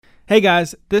Hey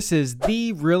guys, this is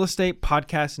the Real Estate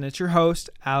Podcast and it's your host,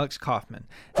 Alex Kaufman.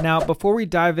 Now, before we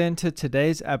dive into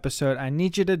today's episode, I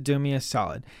need you to do me a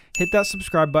solid. Hit that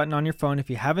subscribe button on your phone if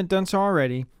you haven't done so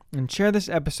already and share this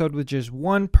episode with just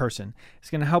one person. It's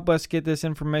going to help us get this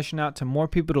information out to more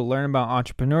people to learn about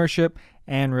entrepreneurship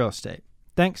and real estate.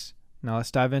 Thanks. Now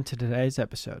let's dive into today's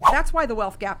episode. That's why the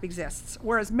wealth gap exists,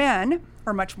 whereas men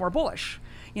are much more bullish.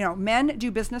 Men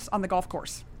do business on the golf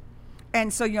course.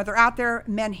 And so, they're out there,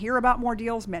 men hear about more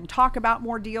deals, men talk about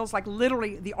more deals, like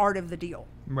literally the art of the deal.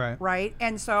 Right.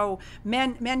 And so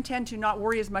men tend to not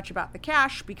worry as much about the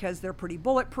cash because they're pretty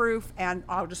bulletproof and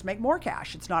I'll just make more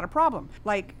cash. It's not a problem.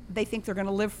 Like they think they're going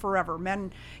to live forever.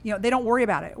 Men, they don't worry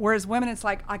about it. Whereas women, it's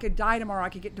like, I could die tomorrow. I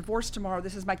could get divorced tomorrow.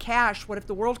 This is my cash. What if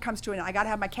the world comes to it and I got to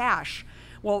have my cash?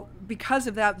 Well, because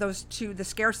of that, those two, the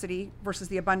scarcity versus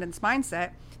the abundance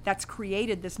mindset, that's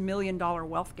created this $1 million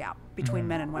wealth gap between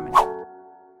men and women.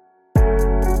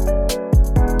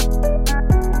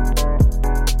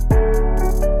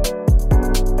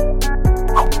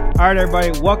 All right,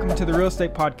 everybody, welcome to the Real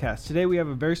Estate Podcast. Today we have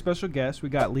a very special guest. We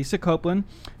got Lisa Copeland.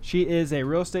 She is a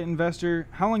real estate investor.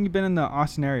 How long you been in the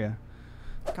Austin area?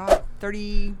 God,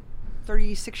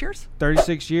 36 years.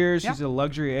 36 years. Yep. She's a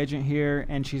luxury agent here,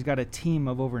 and she's got a team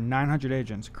of over 900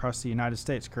 agents across the United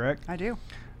States, correct? I do.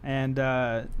 And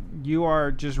you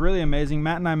are just really amazing.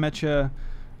 Matt and I met you,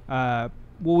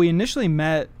 we initially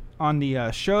met on the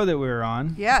show that we were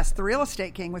on. Yes, the Real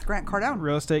Estate King with Grant Cardone.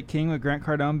 Real Estate King with Grant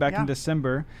Cardone back in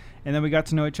December. And then we got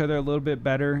to know each other a little bit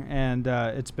better, and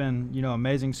it's been,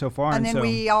 amazing so far. And then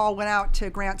we all went out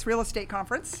to Grant's Real Estate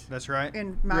Conference. That's right.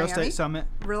 In Miami.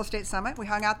 Real Estate Summit. We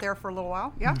hung out there for a little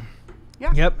while. Yeah.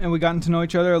 Yep, and we gotten to know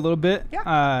each other a little bit.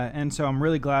 Yeah. And so I'm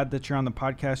really glad that you're on the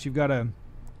podcast. You've got a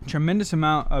tremendous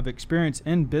amount of experience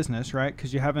in business, right?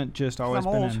 Because you haven't just always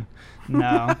been old.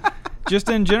 No. Just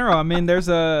in general. I mean, there's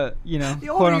the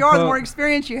older you are, the more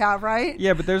experience you have, right?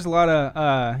 Yeah, but there's a lot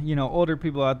of, older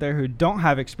people out there who don't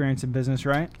have experience in business,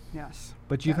 right? Yes.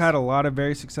 But you've had a lot of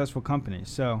very successful companies.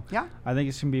 So I think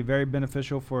it's going to be very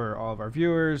beneficial for all of our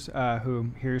viewers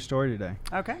who hear your story today.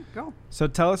 Okay, go. So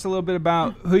tell us a little bit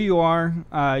about who you are.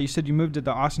 You said you moved to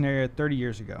the Austin area 30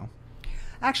 years ago.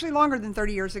 Actually, longer than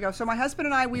 30 years ago. So my husband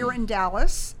and I, we were in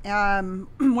Dallas,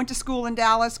 went to school in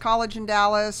Dallas, college in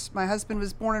Dallas. My husband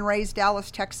was born and raised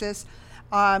Dallas, Texas.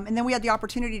 And then we had the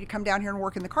opportunity to come down here and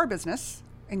work in the car business.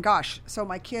 And gosh, so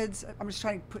my kids,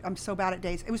 I'm so bad at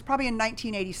days. It was probably in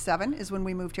 1987 is when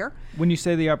we moved here. When you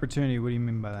say the opportunity, what do you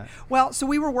mean by that? Well, so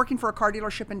we were working for a car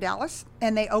dealership in Dallas,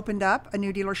 and they opened up a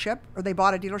new dealership, or they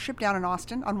bought a dealership down in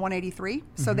Austin on 183.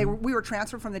 So we were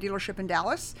transferred from the dealership in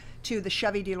Dallas to the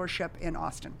Chevy dealership in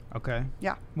Austin. Okay.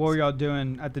 Yeah. What were y'all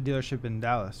doing at the dealership in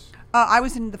Dallas? I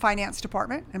was in the finance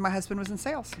department, and my husband was in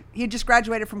sales. He had just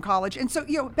graduated from college. And so,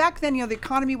 back then, the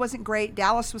economy wasn't great.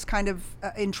 Dallas was kind of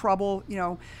in trouble.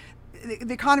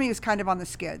 The economy was kind of on the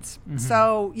skids.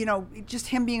 So, just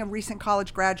him being a recent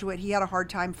college graduate, he had a hard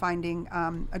time finding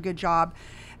a good job.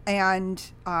 And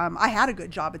I had a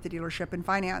good job at the dealership in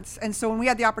finance. And so when we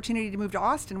had the opportunity to move to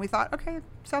Austin, we thought, okay,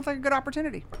 sounds like a good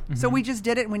opportunity. So we just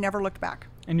did it, and we never looked back.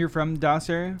 And you're from the Dallas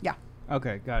area? Yeah.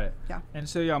 Okay, got it. Yeah. And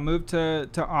so y'all moved to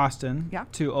Austin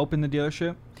to open the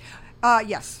dealership?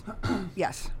 Yes.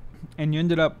 Yes. And you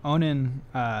ended up owning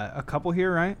a couple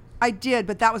here, right? I did,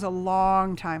 but that was a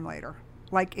long time later,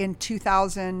 like in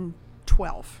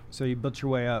 2012. So you built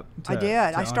your way up. I did.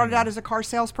 I started out as a car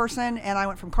salesperson, and I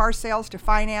went from car sales to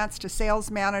finance to sales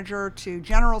manager to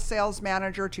general sales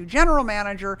manager to general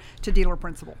manager to dealer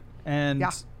principal. And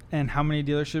how many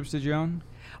dealerships did you own?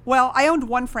 Well, I owned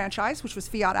one franchise, which was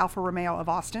Fiat Alfa Romeo of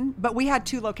Austin, but we had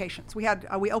two locations. We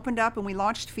opened up and we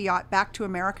launched Fiat back to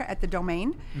America at the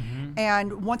Domain.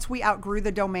 And once we outgrew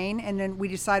the Domain and then we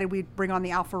decided we'd bring on the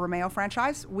Alfa Romeo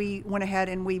franchise, we went ahead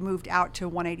and we moved out to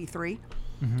 183.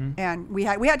 And we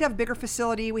had to have a bigger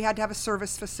facility. We had to have a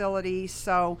service facility.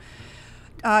 So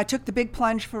I took the big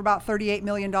plunge for about $38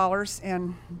 million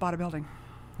and bought a building.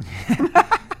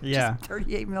 Yeah. Just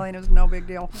 $38 million is no big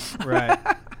deal. Right.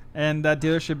 And that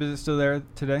dealership, is it still there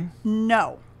today?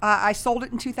 No. I sold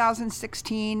it in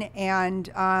 2016, and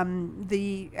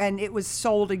it was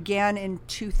sold again in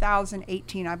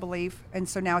 2018, I believe. And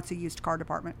so now it's a used car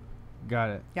department.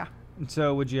 Got it. Yeah. And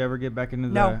so would you ever get back into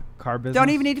the car business? Don't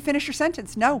even need to finish your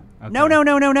sentence. No. Okay.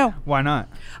 No. Why not?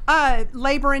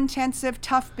 Labor intensive,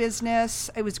 tough business.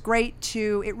 It was great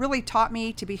it really taught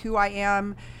me to be who I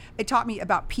am. It taught me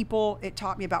about people. It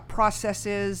taught me about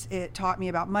processes. It taught me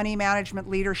about money management,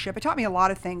 leadership. It taught me a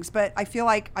lot of things, but I feel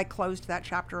like I closed that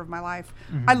chapter of my life.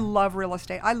 I love real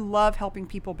estate. I love helping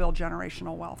people build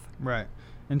generational wealth. Right.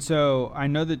 And so I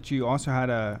know that you also had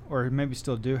or maybe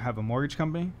still do have a mortgage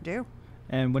company. Do.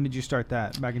 And when did you start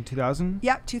that? Back in 2000?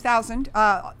 Yeah, 2000.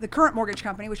 The current mortgage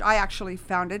company, which I actually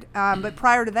founded. But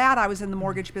prior to that, I was in the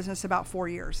mortgage business about 4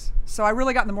 years. So I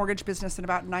really got in the mortgage business in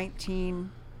about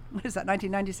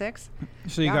 1996?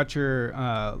 So you got your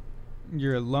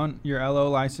LO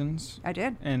license. I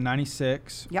did. In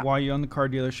 96. Yep. While you owned the car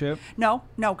dealership. No,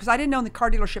 because I didn't own the car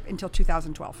dealership until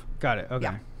 2012. Got it. Okay.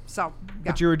 Yeah. So.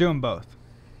 Yeah. But you were doing both.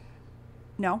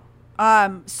 No.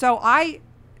 So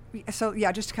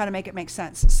just to kind of make it make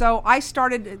sense. So I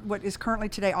started what is currently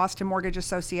today Austin Mortgage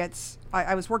Associates.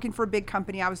 I was working for a big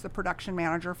company. I was the production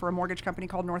manager for a mortgage company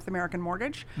called North American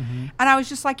Mortgage. Mm-hmm. And I was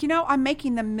just like, I'm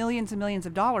making them millions and millions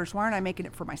of dollars. Why aren't I making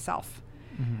it for myself?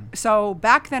 Mm-hmm. So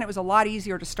back then it was a lot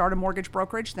easier to start a mortgage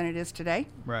brokerage than it is today.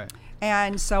 Right.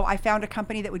 And so I found a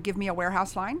company that would give me a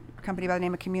warehouse line, a company by the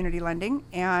name of Community Lending.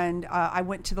 And I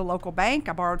went to the local bank.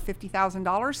 I borrowed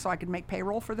 $50,000 so I could make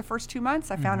payroll for the first 2 months.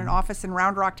 I found an office in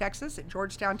Round Rock, Texas at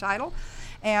Georgetown Title,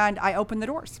 and I opened the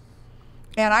doors.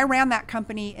 And I ran that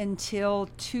company until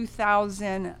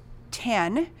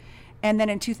 2010. And then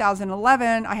in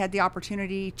 2011, I had the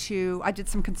opportunity I did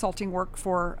some consulting work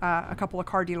for a couple of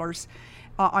car dealers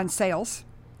on sales.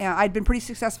 And I'd been pretty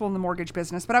successful in the mortgage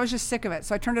business, but I was just sick of it.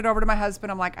 So I turned it over to my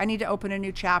husband. I'm like, I need to open a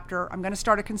new chapter. I'm going to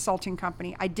start a consulting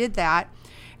company. I did that.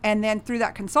 And then through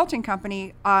that consulting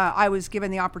company, I was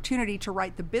given the opportunity to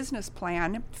write the business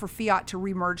plan for Fiat to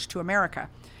remerge to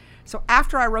America. So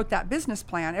after I wrote that business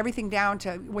plan, everything down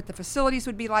to what the facilities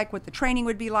would be like, what the training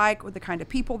would be like, what the kind of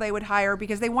people they would hire,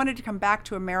 because they wanted to come back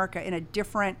to America in a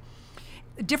different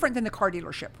than the car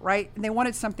dealership, right? And they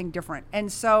wanted something different.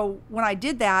 And so when I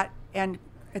did that, and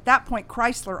at that point,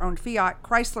 Chrysler owned Fiat.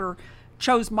 Chrysler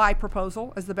chose my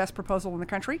proposal as the best proposal in the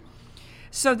country.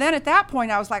 So then at that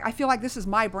point, I was like, I feel like this is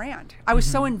my brand. I was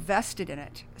so invested in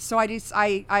it. So I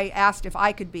asked if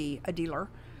I could be a dealer,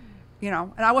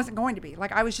 and I wasn't going to be.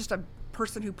 Like, I was just a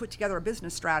person who put together a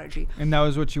business strategy. And that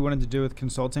was what you wanted to do with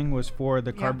consulting, was for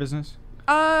the car business?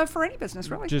 For any business,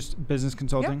 really. Just business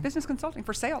consulting? Yeah, business consulting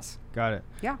for sales. Got it.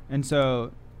 Yeah. And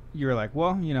so you were like,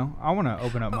 well, I want to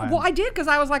open up mine. Well, I did, because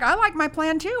I was like, I like my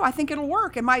plan too. I think it'll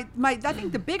work. And I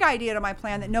think the big idea to my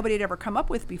plan that nobody had ever come up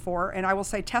with before, and I will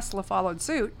say Tesla followed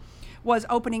suit, was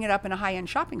opening it up in a high-end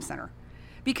shopping center.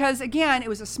 Because again, it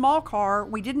was a small car.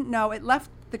 We didn't know. It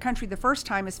left the country the first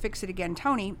time as Fix It Again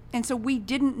Tony. And so we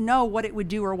didn't know what it would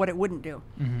do or what it wouldn't do.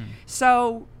 Mm-hmm.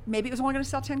 So maybe it was only going to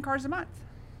sell 10 cars a month.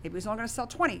 Maybe it was only going to sell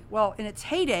 20. Well, in its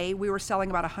heyday, we were selling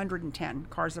about 110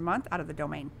 cars a month out of the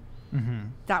domain. Mm-hmm.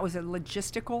 That was a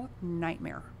logistical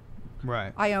nightmare.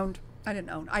 Right.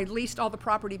 I leased all the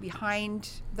property behind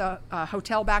the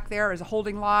hotel back there as a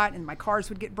holding lot, and my cars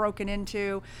would get broken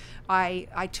into.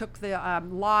 I took the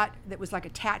lot that was like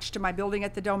attached to my building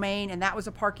at the domain, and that was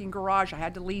a parking garage. I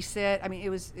had to lease it. I mean, it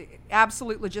was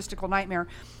absolute logistical nightmare.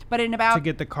 But in about... To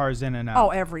get the cars in and out. Oh,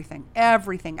 everything.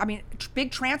 I mean,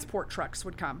 big transport trucks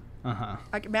would come. Uh-huh.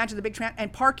 I can imagine the big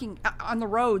and parking on the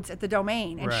roads at the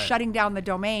domain and shutting down the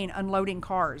domain, unloading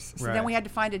cars. So then we had to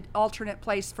find an alternate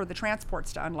place for the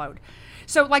transports to unload.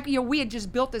 So we had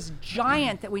just built this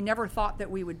giant that we never thought that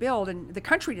we would build, and the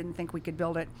country didn't think we could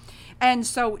build it. And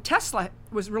so Tesla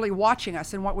was really watching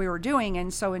us and what we were doing.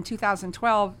 And so in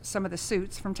 2012, some of the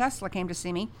suits from Tesla came to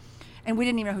see me. And we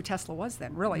didn't even know who Tesla was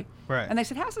then, really. Right. And they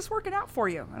said, how's this working out for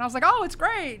you? And I was like, oh, it's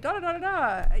great.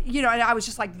 Da-da-da-da-da. And I was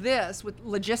just like this with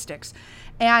logistics.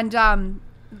 And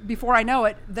before I know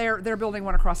it, they're building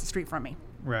one across the street from me.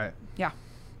 Right. Yeah.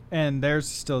 And theirs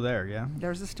is still there, yeah?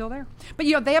 Theirs is still there. But,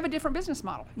 they have a different business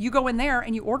model. You go in there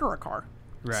and you order a car.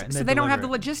 Right. So they don't have the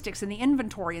logistics and the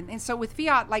inventory. And so with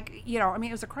Fiat,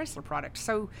 it was a Chrysler product.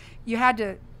 So you had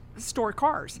to store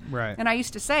cars. Right. And I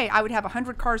used to say I would have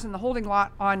 100 cars in the holding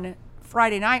lot on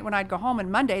Friday night when I'd go home,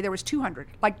 and Monday there was 200.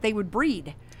 Like, they would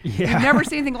breed. Yeah. You've never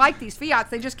seen anything like these Fiats.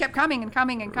 They just kept coming and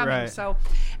coming and coming. Right. So,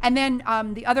 and then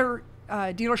the other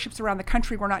dealerships around the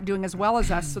country were not doing as well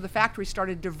as us, so the factory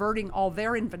started diverting all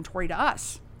their inventory to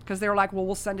us, because they were like, well,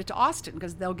 we'll send it to Austin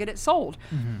because they'll get it sold.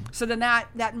 Mm-hmm. So then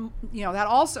that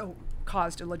also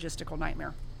caused a logistical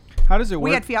nightmare. How does it work?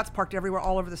 We had Fiats parked everywhere,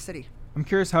 all over the city. I'm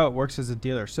curious how it works as a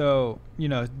dealer. So,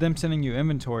 them sending you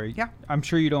inventory. Yeah. I'm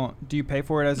sure do you pay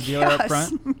for it as a dealer up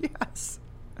front? Yes.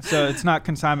 So it's not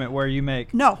consignment where you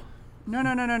make. No.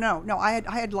 I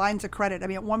had lines of credit. I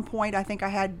mean, at one point, I think I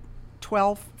had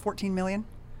 14 million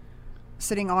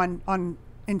sitting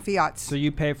in Fiats. So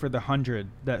you pay for the 100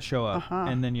 that show up,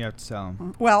 and then you have to sell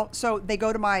them. Well, so they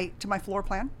go to my floor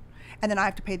plan, and then I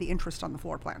have to pay the interest on the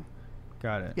floor plan.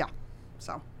 Got it. Yeah.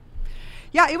 So,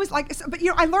 Yeah, it was like, but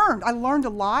I learned a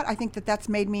lot. I think that's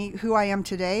made me who I am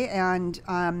today. And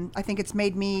I think it's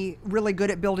made me really good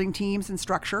at building teams and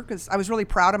structure, because I was really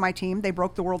proud of my team. They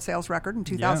broke the world sales record in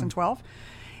 2012.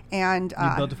 And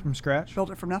you built it from scratch? Built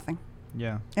it from nothing.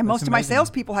 Yeah. And most of my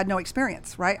salespeople had no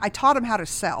experience, right? I taught them how to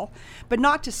sell, but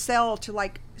not to sell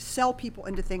to sell people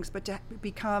into things, but to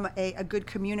become a good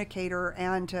communicator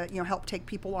and to help take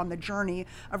people on the journey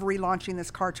of relaunching this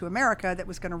car to America that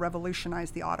was going to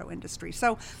revolutionize the auto industry.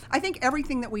 So I think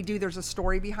everything that we do, there's a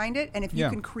story behind it, and if you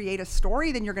can create a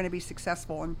story, then you're going to be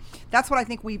successful. And that's what I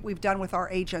think we've done with our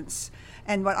agents,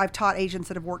 and what I've taught agents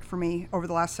that have worked for me over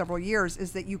the last several years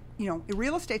is that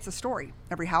real estate's a story.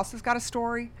 Every house has got a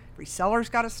story. Every seller's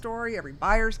got a story. Every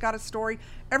buyer's got a story.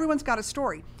 Everyone's got a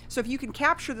story. So if you can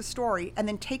capture the story and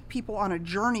then take people on a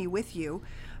journey with you,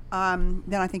 then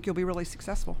I think you'll be really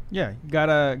successful. Yeah, you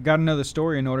gotta know the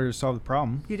story in order to solve the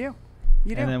problem. You do.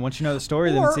 And then once you know the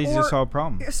story, then it's easy to solve a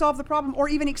problem. Solve the problem, or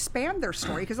even expand their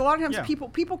story, because a lot of times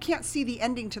people can't see the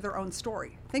ending to their own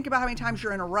story. Think about how many times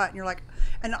you're in a rut and you're like,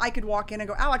 and I could walk in and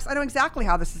go, Alex, I know exactly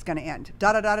how this is going to end.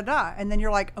 Da da da da da, and then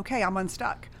you're like, okay, I'm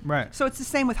unstuck. Right. So it's the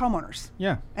same with homeowners.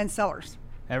 Yeah. And sellers.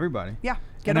 Everybody. Yeah.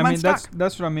 Get them unstuck.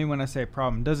 That's what I mean when I say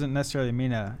problem. It doesn't necessarily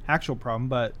mean an actual problem,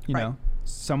 but you know,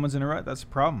 someone's in a rut. That's a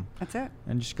problem. That's it.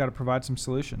 And you just got to provide some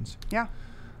solutions. Yeah.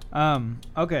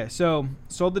 Okay, so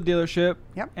sold the dealership.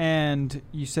 Yep. And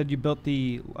you said you built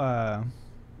the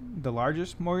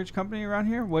largest mortgage company around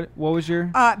here. What was your?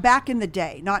 Back in the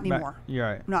day, not anymore. You're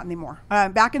right. Not anymore.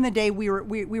 Back in the day, we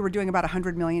were doing about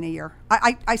 $100 million a year.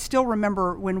 I still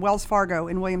remember when Wells Fargo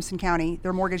in Williamson County,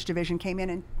 their mortgage division, came in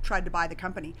and tried to buy the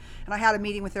company, and I had a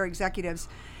meeting with their executives.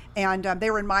 And they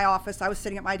were in my office. I was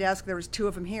sitting at my desk. There was two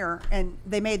of them here, and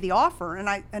they made the offer. And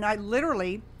I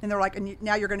literally, and they're like, and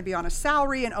now you're going to be on a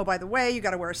salary. And oh, by the way, you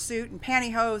got to wear a suit and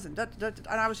pantyhose. And and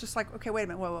I was just like, okay, wait a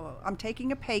minute, whoa. I'm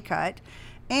taking a pay cut,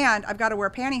 and I've got to wear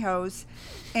pantyhose,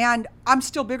 and I'm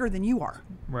still bigger than you are.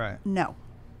 Right. No.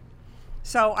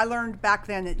 So I learned back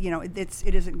then that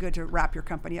it isn't good to wrap your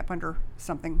company up under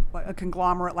something like a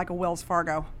conglomerate like a Wells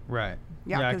Fargo. Right.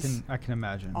 Yeah, I can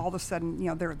imagine. All of a sudden,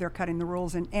 they're cutting the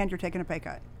rules, and you're taking a pay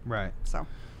cut. Right.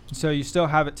 So you still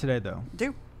have it today, though.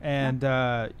 Do. And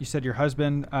you said your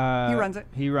husband. He runs it.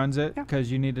 He runs it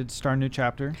because you needed to start a new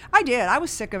chapter. I did. I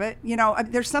was sick of it.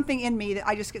 There's something in me that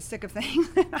I just get sick of things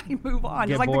and I move on.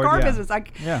 Get it's like bored, the car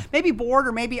business. Maybe bored,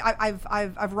 or maybe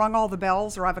I've rung all the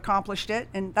bells, or I've accomplished it,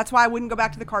 and that's why I wouldn't go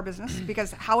back to the car business,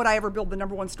 because how would I ever build the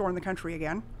 #1 store in the country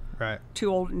again? Right.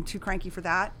 Too old and too cranky for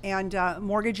that. And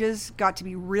mortgages got to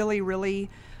be really, really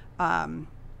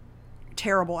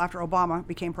terrible after Obama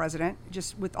became president,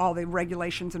 just with all the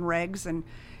regulations and regs, and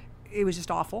it was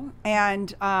just awful. And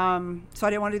so I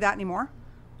didn't want to do that anymore.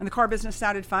 And the car business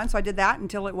sounded fun, so I did that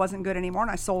until it wasn't good anymore,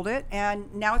 and I sold it,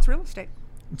 and now it's real estate.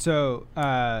 So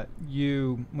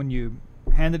when you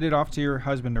handed it off to your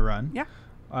husband to run,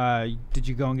 did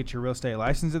you go and get your real estate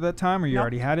license at that time, or you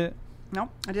already had it? No,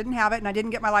 I didn't have it, and I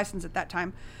didn't get my license at that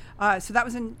time. So that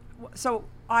was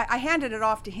I handed it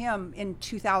off to him in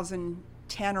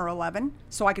 2010 or 11,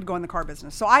 so I could go in the car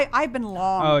business. So I've been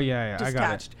long detached. I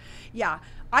got it. Yeah,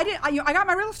 I did. I got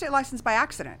my real estate license by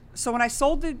accident. So when I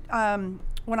sold the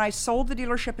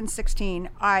dealership in 2016,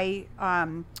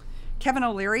 Kevin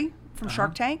O'Leary from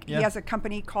Shark Tank, he has a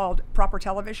company called Proper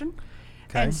Television.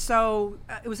 Okay. And so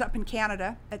it was up in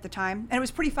Canada at the time. And it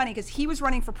was pretty funny because he was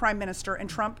running for prime minister and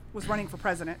Trump was running for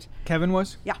president. Kevin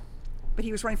was? Yeah. But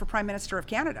he was running for prime minister of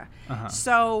Canada. Uh-huh.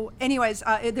 So anyways,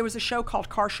 there was a show called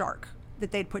Car Shark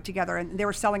that they'd put together, and they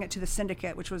were selling it to the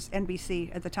Syndicate, which was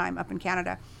NBC at the time up in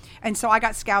Canada. And so I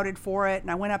got scouted for it, and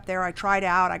I went up there, I tried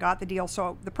out, I got the deal.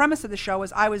 So the premise of the show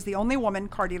was I was the only woman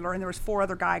car dealer, and there was 4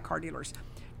 other guy car dealers.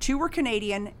 2 were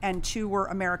Canadian and 2 were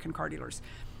American car dealers.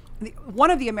 One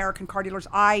of the American car dealers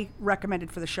I recommended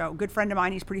for the show, good friend of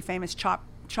mine, he's pretty famous, Chop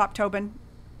Tobin,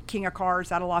 king of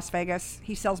cars out of Las Vegas.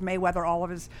 He sells Mayweather all of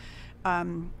his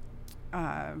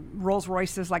Rolls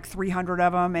Royces, like 300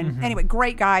 of them. And anyway,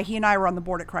 great guy. He and I were on the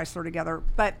board at Chrysler together.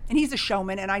 And he's a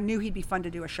showman, and I knew he'd be fun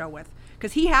to do a show with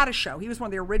because he had a show. He was one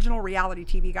of the original reality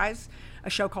TV guys,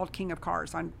 a show called King of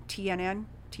Cars on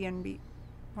TNB,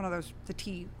 one of those, the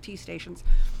T stations.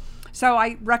 So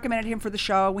I recommended him for the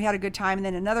show. We had a good time. And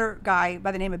then another guy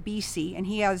by the name of BC, and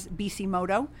he has BC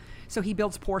Moto. So he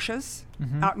builds Porsches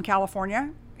out in California.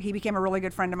 He became a really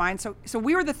good friend of mine. So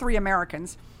we were the 3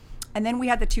 Americans. And then we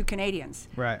had the 2 Canadians.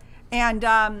 Right. And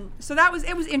so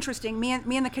it was interesting. Me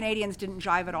and the Canadians didn't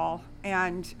jive at all.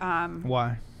 And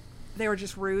why? They were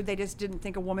just rude. They just didn't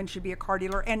think a woman should be a car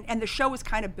dealer. And the show was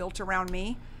kind of built around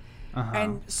me.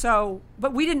 And so,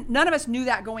 but none of us knew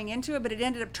that going into it, but it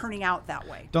ended up turning out that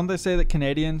way. Don't they say that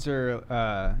Canadians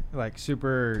are like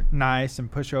super nice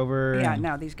and pushover? Yeah,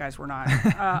 no, these guys were not.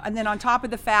 And then on top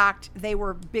of the fact, they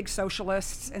were big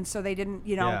socialists, and so they didn't,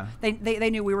 they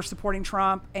knew we were supporting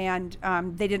Trump, and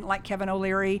they didn't like Kevin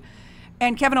O'Leary,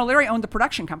 and Kevin O'Leary owned the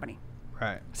production company.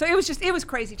 Right. So it was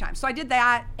crazy time. So I did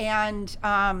that, and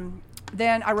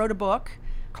then I wrote a book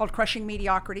called Crushing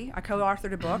Mediocrity. I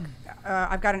co-authored a book.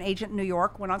 I've got an agent in New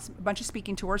York, went on a bunch of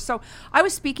speaking tours. So I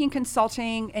was speaking,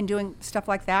 consulting, and doing stuff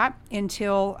like that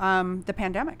until the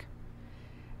pandemic.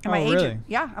 And really?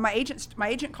 Yeah. And my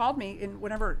agent called me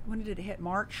when did it hit?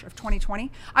 March of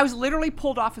 2020. I was literally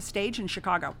pulled off a stage in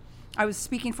Chicago. I was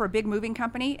speaking for a big moving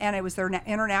company, and it was their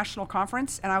international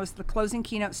conference, and I was the closing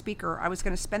keynote speaker. I was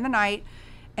going to spend the night,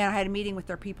 and I had a meeting with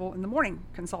their people in the morning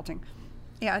consulting.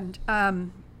 And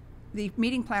the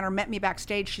meeting planner met me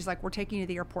backstage. She's like, "We're taking you to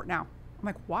the airport now." I'm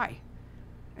like, "Why?"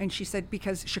 And she said,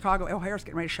 "Because Chicago O'Hare's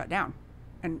getting ready to shut down.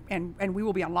 And we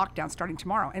will be on lockdown starting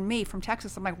tomorrow." And me from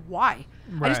Texas, I'm like, "Why?"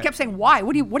 Right. I just kept saying, "Why?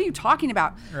 What are you talking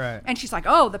about?" Right. And she's like,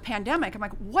 "Oh, the pandemic." I'm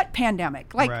like, "What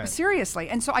pandemic? Like, Right. seriously?"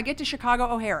 And so I get to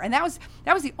Chicago O'Hare, and that was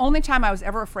the only time I was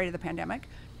ever afraid of the pandemic.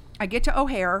 I get to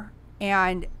O'Hare,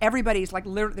 and everybody's like,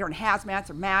 literally, they're in hazmats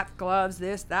or mats, gloves,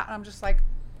 this, that. And I'm just like,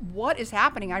 what is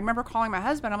happening? I remember calling my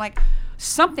husband. I'm like,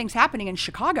 something's happening in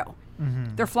Chicago.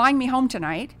 Mm-hmm. They're flying me home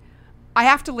tonight. I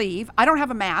have to leave. I don't have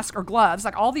a mask or gloves,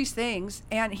 like all these things.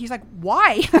 And he's like,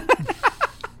 why?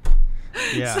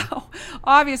 Yeah. So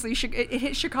obviously it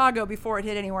hit Chicago before it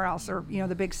hit anywhere else, or,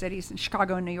 the big cities in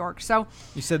Chicago and New York. So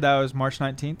You said that was March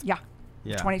 19th? yeah.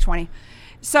 2020.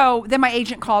 So then my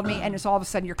agent called me, and it's all of a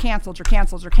sudden, you're canceled.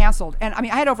 And I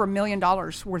mean, I had over $1 million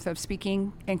worth of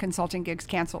speaking and consulting gigs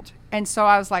canceled. And so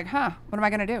I was like, what am I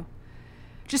going to do?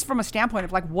 Just from a standpoint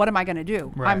of like, what am I going to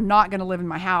do? Right. I'm not going to live in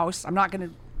my house. I'm not going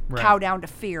to cow down to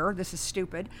fear. This is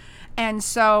stupid. And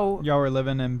so. Y'all were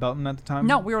living in Belton at the time?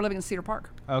 No, we were living in Cedar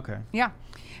Park. Okay. Yeah.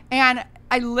 And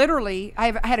I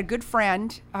had a good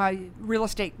friend, real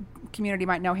estate community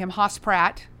might know him, Haas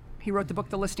Pratt. He wrote the book,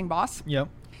 The Listing Boss. Yep.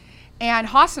 And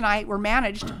Haas and I were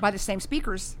managed by the same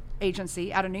speakers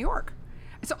agency out of New York.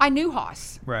 So I knew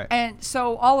Haas. Right. And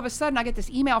so all of a sudden I get this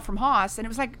email from Haas, and it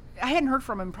was like, I hadn't heard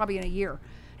from him probably in a year.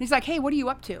 And he's like, "Hey, what are you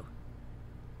up to?"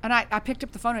 And I picked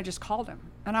up the phone and just called him.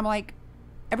 And I'm like,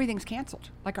 "Everything's canceled.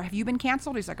 Like, have you been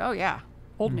canceled?" He's like, "Oh yeah,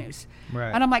 old news."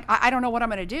 Right. And I'm like, I don't know what I'm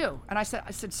going to do. And I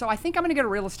said, "So I think I'm going to get a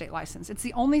real estate license. It's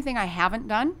the only thing I haven't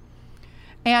done."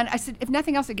 And I said, "If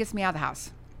nothing else, it gets me out of the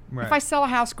house. Right. If I sell a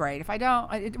house, great. If I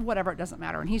don't, whatever, it doesn't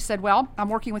matter." And he said, "Well, I'm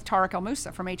working with Tarek El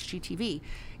Moussa from HGTV.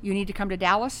 You need to come to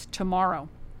Dallas tomorrow.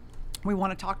 We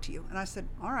want to talk to you." And I said,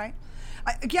 "All right."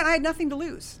 Again, I had nothing to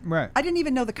lose. Right. I didn't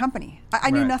even know the company.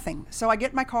 I knew Right. nothing. So I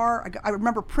get in my car. I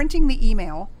remember printing the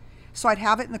email so I'd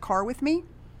have it in the car with me,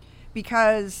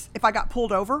 because if I got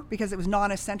pulled over, because it was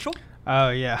non-essential. Oh,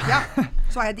 yeah. Yeah.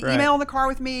 So I had the Right. email in the car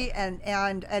with me, and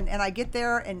I get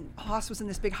there, and Haas was in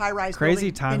this big high-rise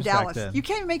Crazy building times in back Dallas. then. You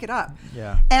can't even make it up.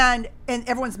 Yeah. And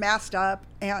everyone's masked up,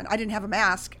 and I didn't have a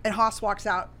mask, and Haas walks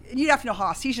out. And you'd have to know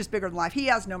Haas. He's just bigger than life. He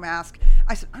has no mask.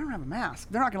 I said, "I don't have a mask.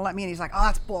 They're not going to let me in." He's like, "Oh,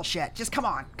 that's bullshit. Just come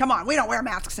on. We don't wear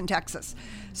masks in Texas."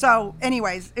 So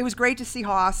anyways, it was great to see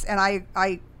Haas, and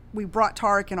we brought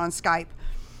Tarek in on Skype,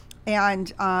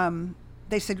 and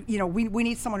they said, we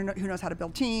need someone who knows how to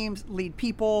build teams, lead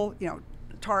people.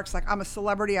 Tarek's like, "I'm a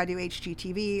celebrity. I do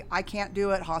HGTV. I can't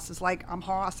do it." Haas is like, "I'm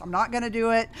Haas. I'm not going to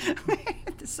do it."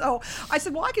 So I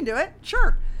said, "Well, I can do it.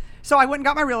 Sure." So I went and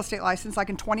got my real estate license,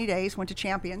 like in 20 days, went to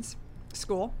Champions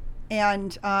School.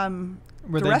 And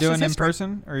Were the they rest is doing in history.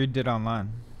 person, or you did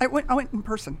online? I went in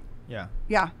person. Yeah.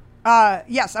 Yeah.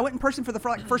 Yes, I went in person for the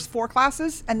first 4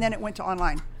 classes, and then it went to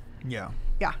online. Yeah.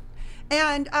 Yeah.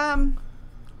 And I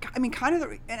mean,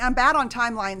 and I'm bad on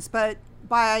timelines, but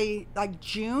by like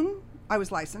June, I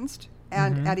was licensed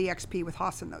and at EXP with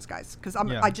Haas and those guys, because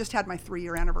I just had my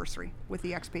 3-year anniversary with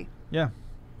EXP. Yeah.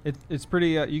 It's pretty,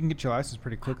 you can get your license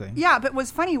pretty quickly. Yeah, but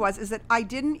what's funny is that I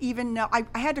didn't even know, I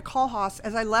had to call Haas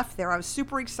as I left there. I was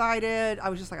super excited. I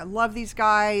was just like, I love these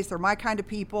guys. They're my kind of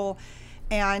people.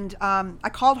 And I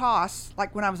called Haas,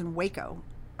 like when I was in Waco,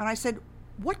 and I said,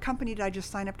 "What company did I just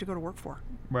sign up to go to work for?"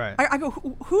 Right. I go,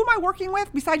 who am I working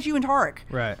with besides you and Tarek?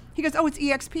 Right. He goes, "Oh, it's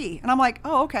EXP." And I'm like,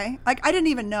 "Oh, okay." Like, I didn't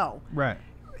even know. Right.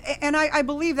 And I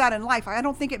believe that in life. I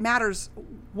don't think it matters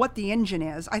what the engine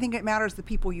is. I think it matters the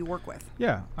people you work with.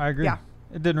 Yeah, I agree. Yeah.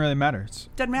 It didn't really matter.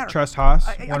 Doesn't matter. Trust Haas.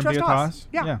 I Want to trust be with Haas. Haas?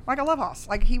 Yeah. Like, I love Haas.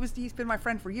 Like, he's been my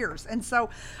friend for years. And so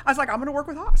I was like, I'm going to work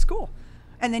with Haas. Cool.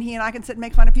 And then he and I can sit and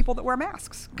make fun of people that wear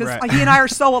masks, because Right. he and I are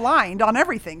so aligned on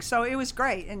everything. So it was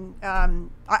great. And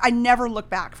I never look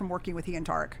back from working with he and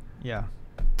Tarek. Yeah.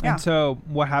 Yeah. And so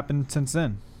what happened since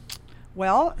then?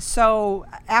 Well, so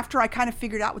after I kind of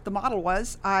figured out what the model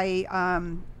was, I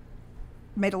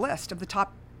made a list of the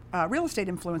top real estate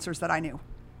influencers that I knew.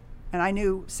 And I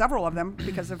knew several of them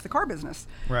because of the car business.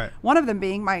 Right. One of them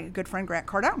being my good friend Grant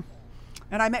Cardone.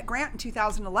 And I met Grant in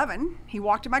 2011. He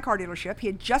walked in my car dealership. He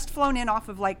had just flown in off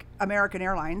of like American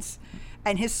Airlines,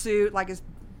 and his suit, like his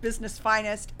business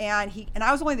finest. And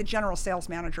I was only the general sales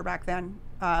manager back then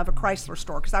of a Chrysler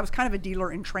store, because I was kind of a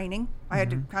dealer in training. I had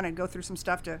to kind of go through some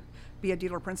stuff to be a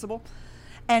dealer principal.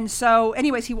 And so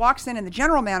anyways, he walks in and the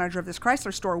general manager of this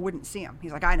Chrysler store wouldn't see him.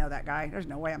 He's like, I know that guy. There's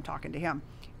no way I'm talking to him.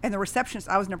 And the receptionist,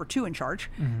 I was number 2 in charge.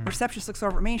 The receptionist looks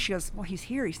over at me and she goes, well, he's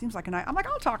here. He seems like a nice. I'm like,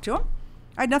 I'll talk to him.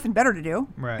 I had nothing better to do.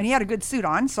 Right. And he had a good suit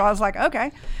on. So I was like,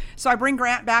 okay. So I bring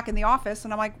Grant back in the office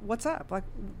and I'm like, what's up? Like,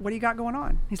 what do you got going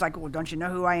on? He's like, well, don't you know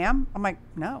who I am? I'm like,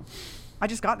 no. I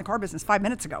just got in the car business 5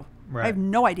 minutes ago. Right. I have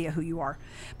no idea who you are.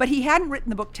 But he hadn't written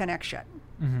the book 10X yet.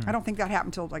 I don't think that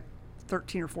happened until like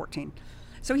 13 or 14.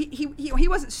 So he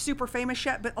wasn't super famous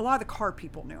yet, but a lot of the car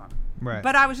people knew him. Right.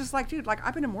 But I was just like, dude, like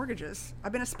I've been in mortgages.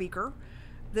 I've been a speaker,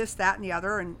 this, that, and the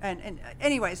other. And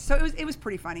anyways, so it was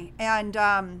pretty funny. And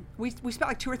we spent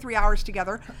like 2 or 3 hours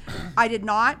together. I did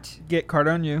not Get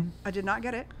Cardone you. I did not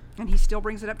get it. And he still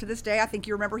brings it up to this day. I think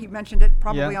you remember he mentioned it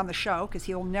probably Yeah. on the show because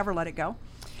he'll never let it go.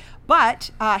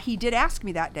 But he did ask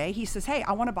me that day. He says, hey,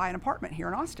 I want to buy an apartment here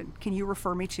in Austin. Can you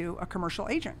refer me to a commercial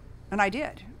agent? And I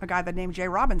did. A guy that named Jay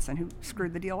Robinson who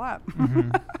screwed the deal up.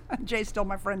 Jay's still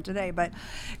my friend today, but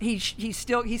he's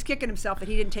kicking himself that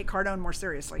he didn't take Cardone more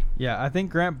seriously. Yeah, I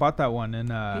think Grant bought that one, and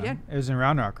He did. It was in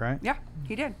Round Rock, right? Yeah,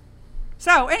 he did.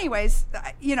 So anyways,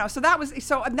 so that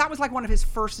was like one of his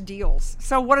first deals.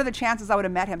 So what are the chances I would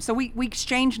have met him? So we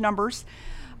exchanged numbers.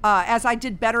 As I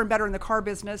did better and better in the car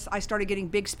business, I started getting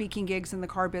big speaking gigs in the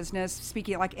car business,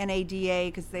 speaking at like NADA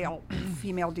because they all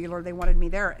female dealer, they wanted me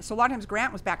there. So a lot of times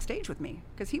Grant was backstage with me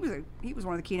because he was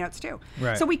one of the keynotes too.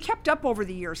 Right. So we kept up over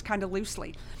the years kind of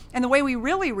loosely. And the way we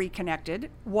really reconnected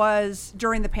was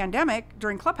during the pandemic,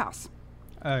 during Clubhouse.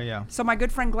 Oh, yeah. So my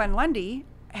good friend Glenn Lundy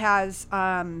has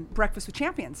Breakfast with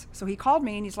Champions. So he called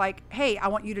me and he's like, hey, I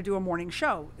want you to do a morning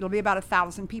show. It'll be about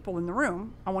 1,000 people in the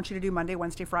room. I want you to do Monday,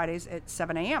 Wednesday, Fridays at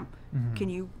 7 a.m. Can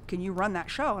you run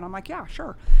that show? And I'm like, yeah,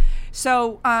 sure.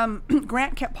 So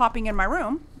Grant kept popping in my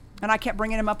room and I kept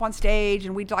bringing him up on stage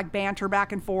and we'd like banter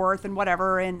back and forth and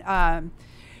whatever. And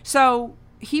so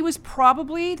he was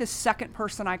probably the second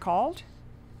person I called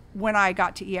when I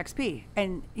got to EXP.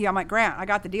 And I'm like, Grant, I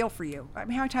got the deal for you. I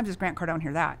mean, how many times does Grant Cardone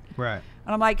hear that? Right.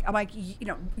 And I'm like,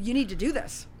 you need to do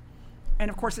this. And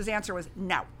of course his answer was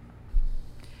no.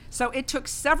 So it took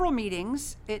several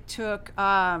meetings. It took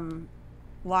a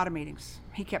lot of meetings.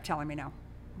 He kept telling me no.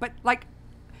 But like,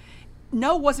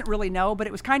 no wasn't really no, but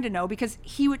it was kind of no because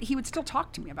he would still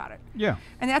talk to me about it. Yeah.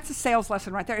 And that's a sales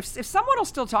lesson right there. If someone will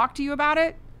still talk to you about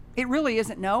it, it really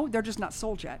isn't no. They're just not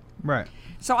sold yet. Right.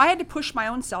 So I had to push my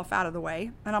own self out of the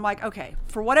way. And I'm like, okay,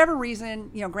 for whatever reason,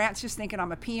 Grant's just thinking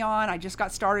I'm a peon. I just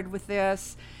got started with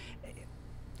this.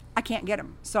 I can't get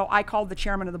him. So I called the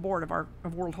chairman of the board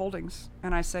of World Holdings.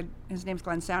 And I said, his name's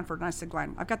Glenn Sanford. And I said,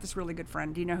 Glenn, I've got this really good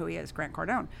friend. Do you know who he is? Grant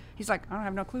Cardone. He's like, I don't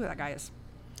have no clue who that guy is.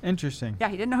 Interesting. Yeah,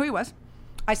 he didn't know who he was.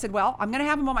 I said, well, I'm going to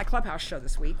have him on my Clubhouse show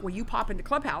this week. Will you pop into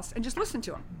Clubhouse and just listen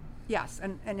to him? Yes.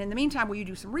 And in the meantime, will you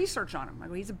do some research on him? I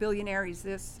go, he's a billionaire. He's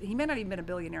this. He may not even been a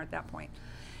billionaire at that point.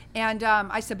 And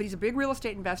I said, but he's a big real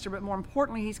estate investor. But more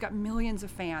importantly, he's got millions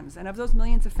of fans. And of those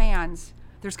millions of fans,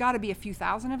 there's got to be a few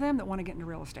thousand of them that want to get into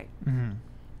real estate.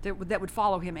 That would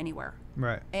follow him anywhere.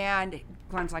 Right. And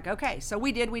Glenn's like, okay. So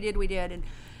we did. And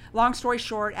long story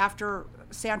short, after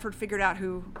Sanford figured out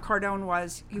who Cardone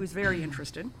was, he was very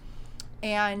interested.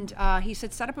 And he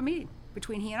said, set up a meeting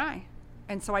between he and I.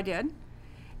 And so I did.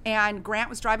 And Grant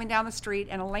was driving down the street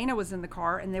and Elena was in the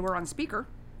car and they were on speaker.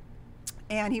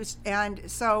 And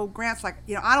so Grant's like,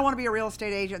 I don't want to be a real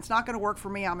estate agent. It's not going to work for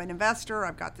me. I'm an investor.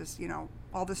 I've got this,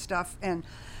 all this stuff. And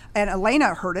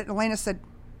Elena heard it. Elena said,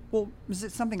 well, is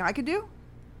it something I could do?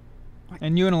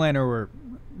 And you and Elena were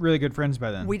really good friends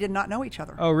by then. We did not know each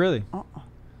other. Oh, really?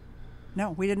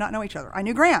 No, we did not know each other. I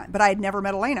knew Grant, but I had never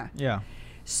met Elena. Yeah.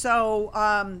 So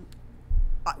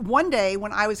one day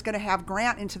when I was going to have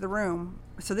Grant into the room,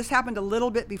 so this happened a little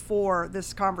bit before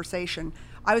this conversation,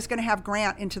 I was going to have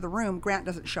Grant into the room. Grant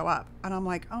doesn't show up. And I'm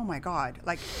like, oh my God.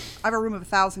 Like, I have a room of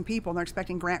 1,000 people and they're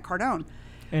expecting Grant Cardone.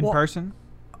 In person?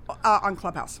 On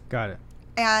Clubhouse. Got it.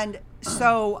 And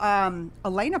so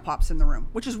Elena pops in the room,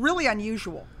 which is really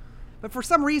unusual But for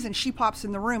some reason, she pops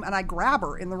in the room, and I grab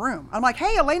her in the room. I'm like,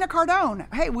 hey, Elena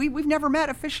Cardone. Hey, we've never met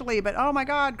officially, but oh my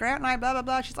God, Grant and I, blah, blah,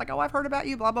 blah. She's like, oh, I've heard about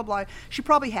you, blah, blah, blah. She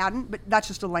probably hadn't, but that's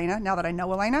just Elena, now that I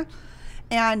know Elena.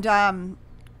 And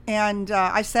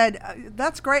I said,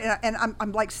 that's great. And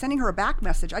I'm like sending her a back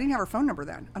message. I didn't have her phone number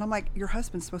then. And I'm like, your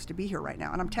husband's supposed to be here right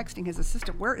now. And I'm texting his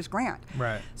assistant, where is Grant?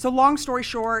 Right. So long story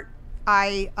short,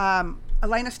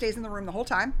 Elena stays in the room the whole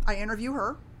time. I interview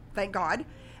her, thank God.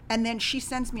 And then she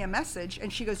sends me a message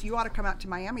and she goes, you ought to come out to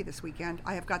Miami this weekend.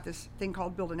 I have got this thing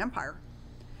called Build an Empire.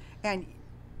 And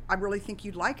I really think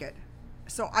you'd like it.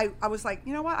 So I was like,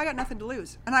 you know what? I got nothing to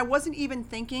lose. And I wasn't even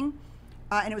thinking,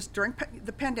 and it was during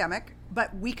the pandemic,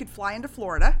 but we could fly into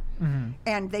Florida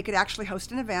and they could actually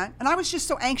host an event. And I was just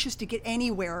so anxious to get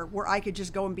anywhere where I could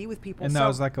just go and be with people. And that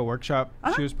was like a workshop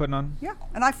she was putting on? Yeah.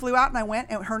 And I flew out and I went,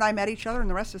 and her and I met each other, and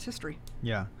the rest is history.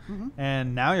 Yeah.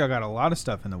 And now y'all got a lot of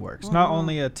stuff in the works. Not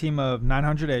only a team of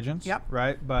 900 agents,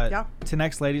 right? But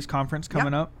 10X Ladies Conference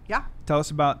coming up. Yeah. Tell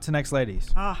us about 10X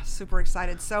Ladies. Super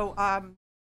excited. So,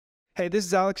 Hey, this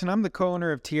is Alex, and I'm the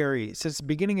co-owner of TRE. Since the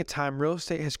beginning of time, real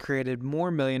estate has created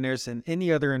more millionaires than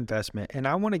any other investment, and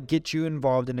I want to get you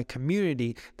involved in a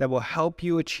community that will help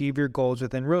you achieve your goals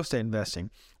within real estate investing.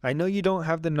 I know you don't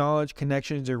have the knowledge,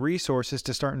 connections, or resources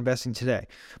to start investing today.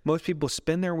 Most people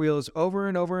spin their wheels over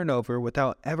and over and over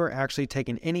without ever actually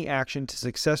taking any action to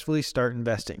successfully start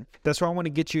investing. That's why I want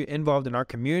to get you involved in our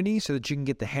community so that you can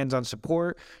get the hands-on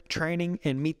support, training,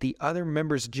 and meet the other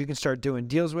members that you can start doing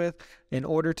deals with in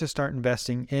order to start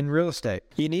investing in real estate.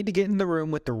 You need to get in the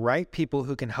room with the right people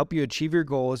who can help you achieve your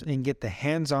goals and get the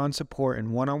hands-on support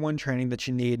and one-on-one training that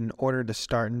you need in order to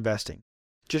start investing.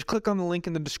 Just click on the link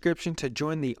in the description to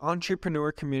join the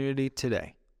entrepreneur community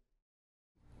today.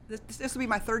 This will be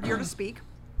my third year to speak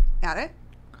at it.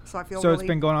 So I feel So it's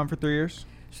been going on for 3 years?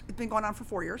 It's been going on for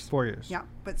 4 years. 4 years. Yeah.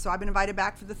 But so I've been invited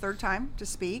back for the third time to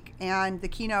speak. And the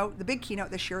big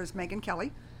keynote this year is Megan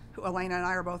Kelly, who Elena and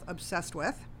I are both obsessed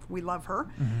with. We love her.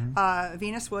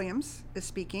 Venus Williams is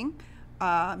speaking.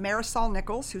 Marisol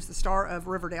Nichols, who's the star of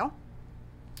Riverdale,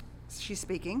 she's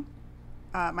speaking.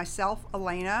 Myself,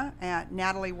 Elena, and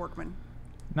Natalie Workman.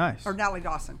 Nice. Or Natalie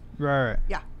Dawson. Right.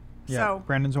 Yeah. So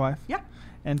Brandon's wife. Yeah.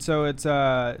 And so it's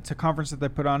a conference that they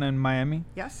put on in Miami.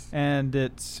 Yes. And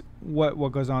it's what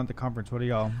goes on at the conference? What do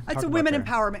y'all? It's a women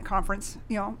empowerment conference.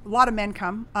 You know, a lot of men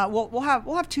come. We'll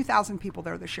have 2,000 people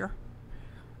there this year.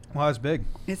 Well, it's big.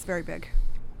 It's very big.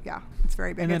 Yeah, it's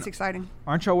very big. It's exciting.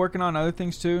 Aren't y'all working on other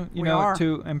things too? You know,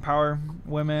 to empower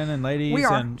women and ladies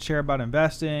and share about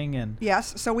investing and.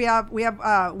 Yes, so we have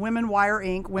Women Wire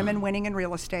Inc., Women Winning in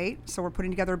Real Estate. So we're putting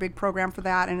together a big program for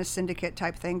that and a syndicate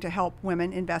type thing to help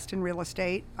women invest in real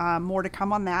estate. More to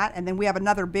come on that, and then we have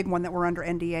another big one that we're under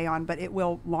NDA on, but it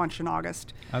will launch in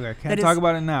August. Okay, can't talk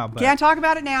about it now. But. Can't talk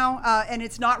about it now, and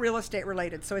it's not real estate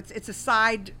related. So it's a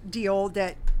side deal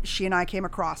that she and I came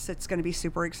across. It's going to be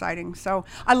super exciting. So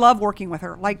I love working with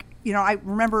her. Like, you know, I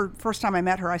remember first time I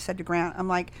met her, I said to Grant, I'm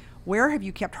like, where have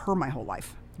you kept her my whole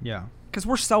life? Yeah. Because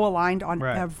we're so aligned on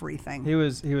everything. He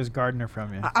was Gardner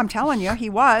from you. I'm telling you, he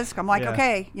was. I'm like,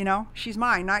 okay, you know, she's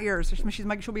mine, not yours.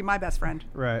 She'll be my best friend.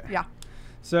 Right. Yeah.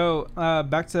 So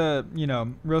back to, you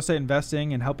know, real estate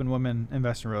investing and helping women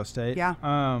invest in real estate. Yeah.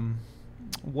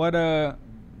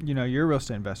 You know, you're a real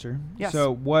estate investor. Yes.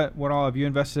 So what all have you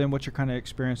invested in? What's your kind of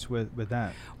experience with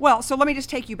that? Well, so let me just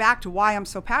take you back to why I'm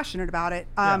so passionate about it.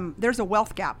 There's a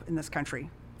wealth gap in this country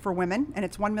for women, and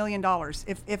it's $1 million.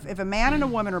 If a man and a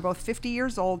woman are both 50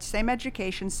 years old, same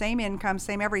education, same income,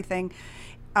 same everything,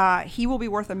 he will be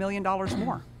worth $1 million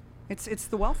more. It's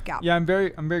the wealth gap. Yeah, I'm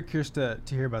very curious to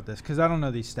hear about this because I don't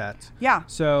know these stats. Yeah.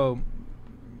 So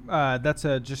that's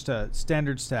just a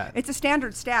standard stat. It's a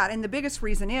standard stat, and the biggest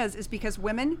reason is because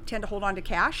women tend to hold on to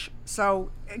cash. So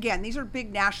again, these are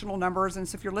big national numbers, and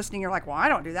so if you're listening, you're like, well, I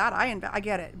don't do that. I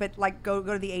get it, but like go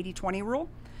to the 80-20 rule.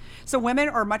 So women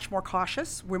are much more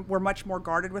cautious. We're much more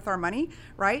guarded with our money,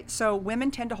 right? So women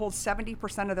tend to hold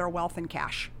 70% of their wealth in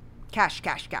cash. Cash.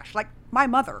 Like my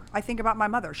mother, I think about my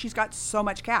mother. She's got so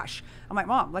much cash. I'm like,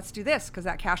 Mom, let's do this because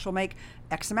that cash will make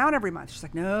X amount every month. She's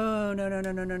like, no.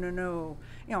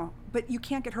 You know, but you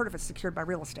can't get hurt if it's secured by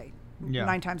real estate.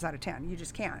 9 times out of 10, you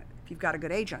just can't if you've got a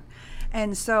good agent.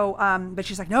 And so, but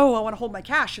she's like, no, I want to hold my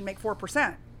cash and make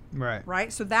 4%.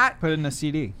 Right. So that put it in a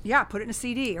CD. Yeah, put it in a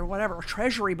CD or whatever, or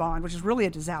treasury bond, which is really a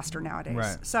disaster nowadays.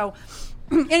 Right. So,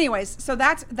 anyways, so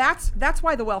that's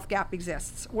why the wealth gap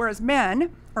exists. Whereas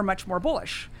men are much more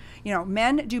bullish. You know,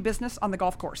 men do business on the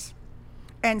golf course.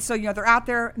 And so, you know, they're out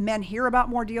there, men hear about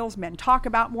more deals, men talk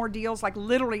about more deals, like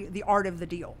literally the art of the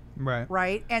deal,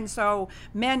 Right. And so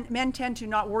men tend to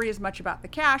not worry as much about the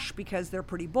cash because they're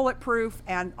pretty bulletproof,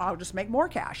 and I'll just make more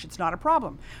cash. It's not a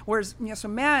problem. Whereas, so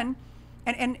men,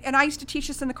 and I used to teach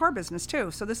this in the car business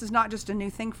too. So this is not just a new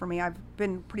thing for me. I've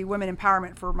been pretty women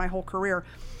empowerment for my whole career.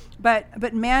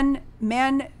 But men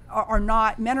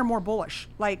are more bullish.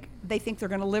 Like, they think they're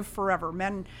going to live forever.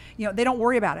 Men, they don't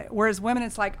worry about it. Whereas women,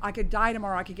 it's like, I could die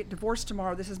tomorrow. I could get divorced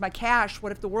tomorrow. This is my cash.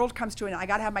 What if the world comes to it and I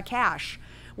got to have my cash?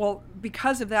 Well,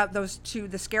 because of that, those two,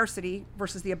 the scarcity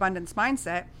versus the abundance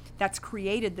mindset, that's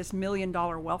created this $1 million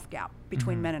wealth gap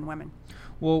between men and women.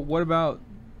 Well, what about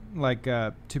like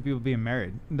two people being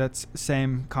married? That's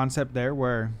same concept there,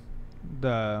 where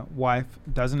the wife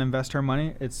doesn't invest her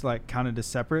money. It's like counted as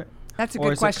separate. That's a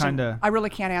good question. I really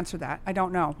can't answer that. I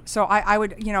don't know. So I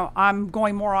would, I'm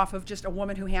going more off of just a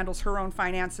woman who handles her own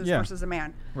finances versus a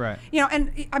man. Right.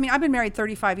 And I mean, I've been married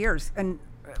 35 years, and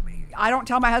I don't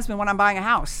tell my husband when I'm buying a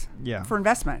house for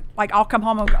investment. Like, I'll come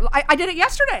home and I did it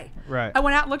yesterday. Right. I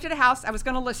went out and looked at a house. I was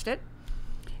going to list it.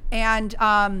 And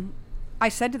I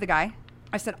said to the guy,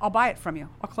 I said, I'll buy it from you.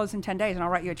 I'll close in 10 days and I'll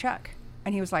write you a check.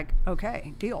 And he was like,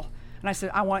 okay, deal. And I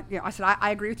said, I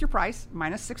agree with your price,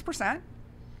 minus 6%.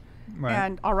 Right.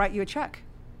 And I'll write you a check.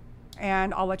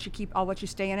 And I'll let you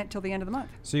stay in it till the end of the month.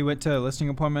 So you went to a listing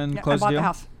appointment and closed I bought the deal? The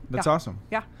house. That's awesome.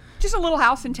 Yeah. Just a little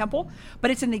house in Temple,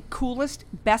 but it's in the coolest,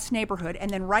 best neighborhood.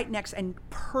 And then right next, and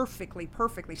perfectly,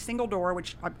 single door,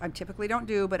 which I typically don't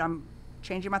do, but I'm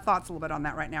changing my thoughts a little bit on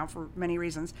that right now for many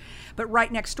reasons. But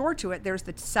right next door to it, there's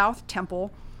the South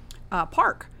Temple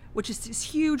Park, which is this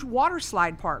huge water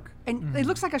slide park. And it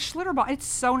looks like a Schlitterbahn. It's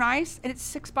so nice, and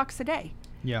it's $6 a day.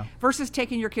 Yeah. Versus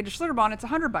taking your kid to Schlitterbahn, it's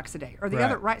 $100 a day. Or the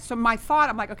other, right? So my thought,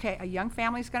 I'm like, okay, a young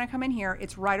family's going to come in here.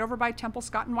 It's right over by Temple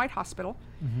Scott and White Hospital,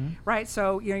 right?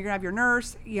 So you're going to have your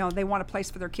nurse. They want a place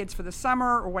for their kids for the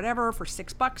summer or whatever. For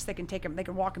 $6, they can take them. They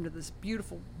can walk them to this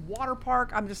beautiful water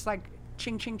park. I'm just like,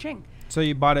 ching, ching, ching. So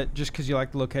you bought it just because you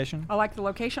like the location? I like the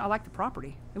location. I like the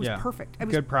property. It was perfect. It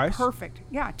was good price. Perfect.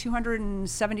 Yeah,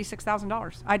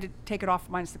 $276,000. I did take it off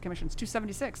minus the commissions.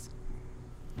 $276,000.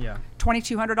 Yeah.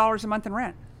 $2,200 a month in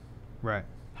rent. Right.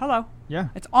 Hello. Yeah.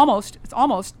 It's almost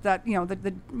that,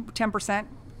 the 10%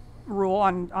 rule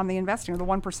on the investing, or the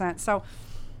 1%. So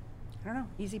I don't know,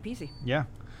 easy peasy. Yeah.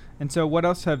 And so what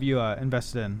else have you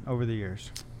invested in over the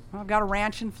years? Well, I've got a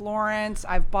ranch in Florence.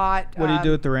 I've bought. What do you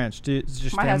do with the ranch? Is it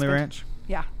just family husband. Ranch?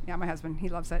 Yeah, my husband. He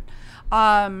loves it.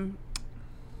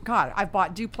 God, I've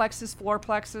bought duplexes,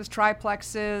 floorplexes,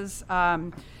 triplexes.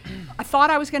 I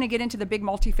thought I was going to get into the big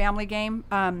multifamily game.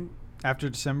 After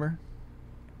December?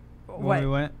 What? When we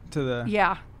went to the...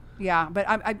 Yeah. But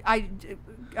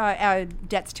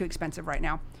debt's too expensive right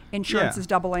now. Insurance is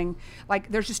doubling.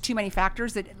 Like, there's just too many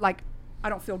factors that, like, I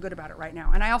don't feel good about it right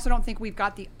now. And I also don't think we've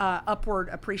got the upward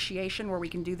appreciation where we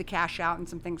can do the cash out and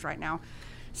some things right now.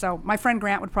 So my friend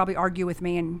Grant would probably argue with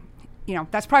me, and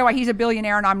that's probably why he's a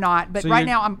billionaire and I'm not. But so right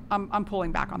now I'm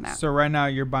pulling back on that. So right now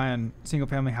you're buying single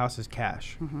family houses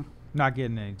cash, not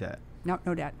getting any debt. No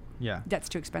debt. Yeah. Debt's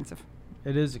too expensive.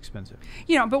 It is expensive.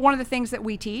 But one of the things that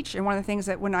we teach, and one of the things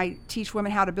that when I teach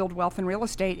women how to build wealth in real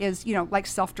estate is, like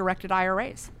self-directed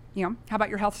IRAs. How about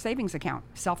your health savings account?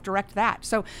 Self-direct that.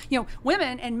 So,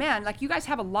 women and men, like, you guys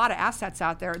have a lot of assets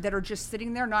out there that are just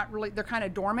sitting there, not really, they're kind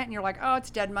of dormant, and you're like, oh, it's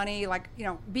dead money. Like,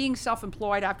 being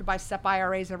self-employed, I have to buy SEP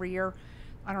IRAs every year.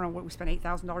 I don't know what we spend,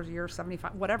 $8,000 a year,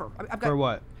 $75, whatever. I've got for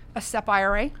what? A SEP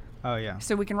IRA. Oh, yeah.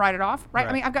 So we can write it off, right?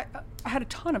 I mean, I had a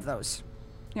ton of those.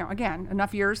 Again,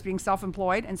 enough years being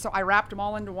self-employed, and so I wrapped them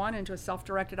all into a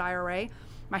self-directed IRA.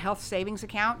 My health savings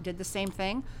account did the same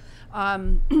thing.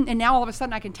 And now all of a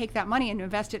sudden I can take that money and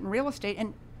invest it in real estate,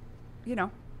 and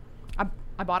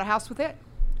I bought a house with it.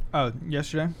 Oh,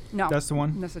 yesterday? No, that's the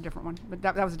one. That's a different one. But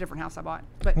that was a different house I bought.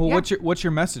 But well, what's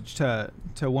your message to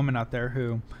women out there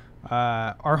who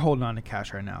are holding on to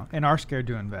cash right now and are scared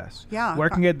to invest? Yeah. Where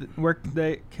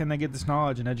can they get this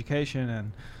knowledge and education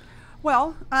and?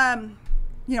 Well,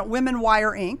 Women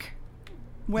Wire Inc.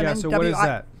 Women. Yeah. So what is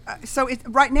that? So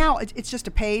right now it's just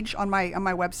a page on my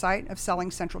website of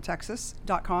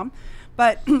sellingcentraltexas.com,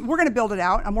 but we're going to build it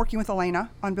out. I'm working with Elena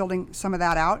on building some of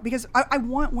that out because I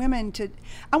want men to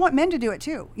do it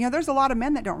too. There's a lot of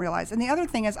men that don't realize. And the other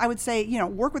thing is, I would say,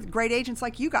 work with great agents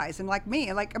like you guys and like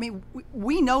me. Like, I mean,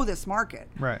 we know this market.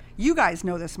 Right. You guys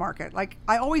know this market. Like,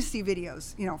 I always see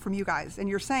videos, from you guys, and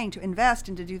you're saying to invest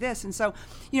and to do this. And so,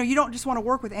 you don't just want to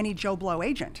work with any Joe Blow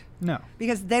agent. No.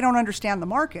 Because they don't understand the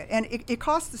market. And it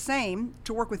costs the same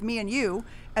to work with me and you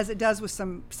as it does with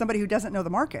somebody who doesn't know the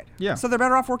market. Yeah. So they're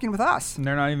better off working with us. And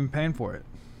they're not even paying for it.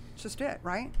 It's just it,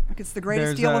 right? Like it's the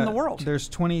greatest deal in the world. There's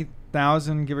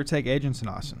 20,000, give or take, agents in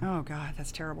Austin. Oh, God,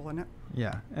 that's terrible, isn't it?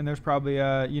 Yeah, and there's probably,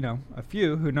 a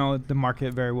few who know the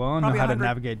market very well and Probably know how 100. to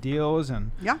navigate deals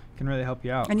and Yeah. can really help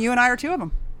you out. And you and I are two of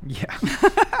them. Yeah.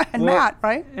 And Matt,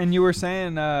 right? And you were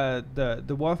saying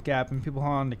the wealth gap and people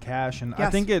hold on to cash, and I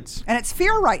Yes. think it's... And it's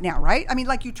fear right now, right? I mean,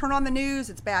 like you turn on the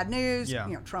news, it's bad news. Yeah.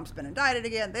 You know, Trump's been indicted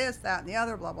again, this, that, and the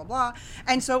other, blah, blah, blah.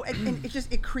 And so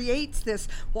it creates this,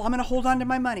 well, I'm going to hold on to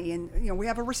my money. And, we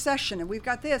have a recession and we've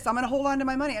got this. I'm going to hold on to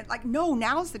my money. Like, no,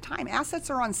 now's the time. Assets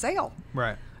are on sale.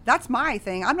 Right. That's my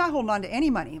thing. I'm not holding on to any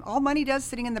money. All money does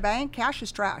sitting in the bank, cash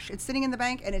is trash. It's sitting in the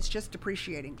bank and it's just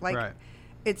depreciating. Like, right.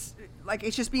 It's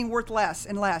just being worth less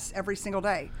and less every single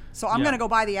day. So I'm Yeah. going to go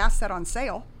buy the asset on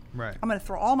sale. Right. I'm going to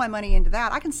throw all my money into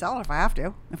that. I can sell it if I have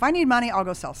to. If I need money, I'll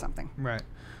go sell something. Right.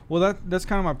 Well, that's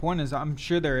kind of my point is I'm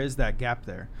sure there is that gap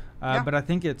there. Yeah. But I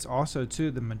think it's also, too,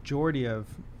 the majority of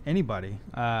anybody,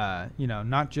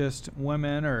 not just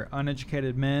women or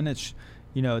uneducated men. It's,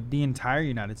 the entire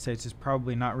United States is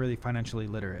probably not really financially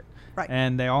literate. Right.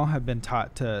 And they all have been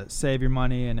taught to save your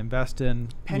money and invest in...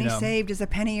 Penny saved is a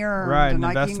penny earned. Right, and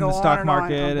like invest you in can the go stock on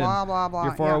market and and blah, blah, blah.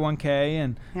 your 401k.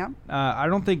 And Yeah. I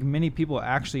don't think many people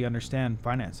actually understand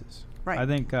finances. Right. I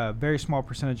think a very small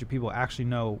percentage of people actually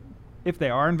know if they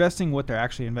are investing, what they're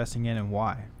actually investing in and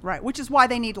why. Right, which is why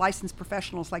they need licensed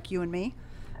professionals like you and me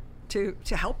to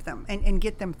help them and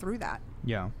get them through that.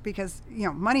 Yeah. Because,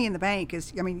 money in the bank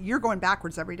is, you're going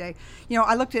backwards every day.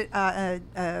 I looked at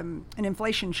an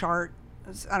inflation chart.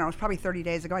 I don't know, it was probably 30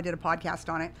 days ago. I did a podcast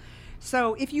on it.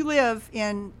 So if you live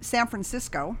in San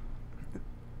Francisco,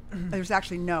 there's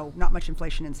actually not much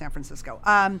inflation in San Francisco.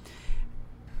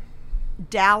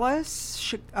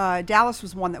 Dallas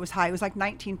was one that was high. It was like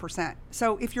 19%.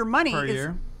 So if your money Per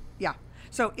year? Yeah.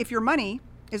 So if your money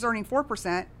is earning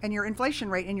 4% and your inflation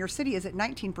rate in your city is at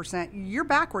 19%, you're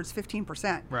backwards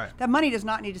 15%. Right. That money does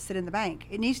not need to sit in the bank.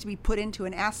 It needs to be put into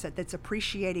an asset that's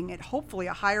appreciating at hopefully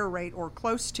a higher rate or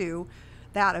close to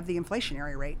that of the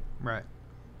inflationary rate. Right.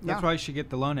 That's Yeah. why you should get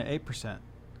the loan at 8%.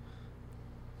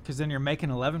 Because then you're making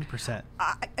 11%.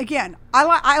 Again,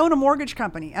 I own a mortgage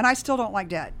company and I still don't like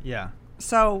debt. Yeah.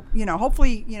 So,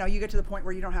 hopefully, you get to the point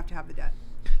where you don't have to have the debt.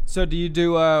 So do you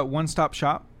do a one-stop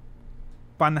shop?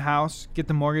 Find the house, get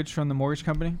the mortgage from the mortgage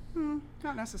company?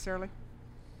 Not necessarily.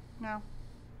 No.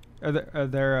 Are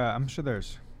there I'm sure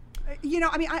there's...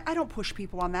 I don't push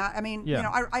people on that.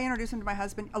 Yeah. I introduce them to my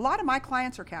husband. A lot of my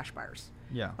clients are cash buyers.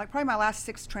 Yeah. Like probably my last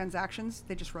 6 transactions,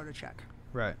 they just wrote a check.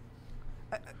 Right.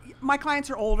 My clients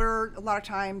are older. A lot of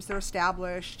times they're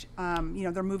established.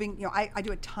 They're moving. I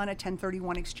do a ton of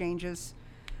 1031 exchanges.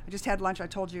 I just had lunch, I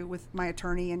told you, with my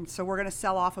attorney. And so we're going to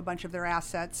sell off a bunch of their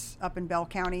assets up in Bell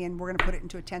County, and we're going to put it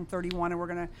into a 1031, and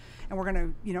we're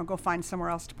going to go find somewhere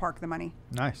else to park the money.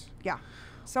 Nice. Yeah.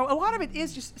 So a lot of it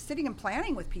is just sitting and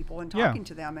planning with people and talking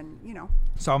to them, and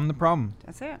Solving the problem.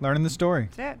 that's it. Learning the story.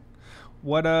 That's it.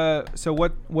 What's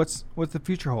the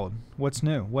future hold? What's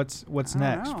new? What's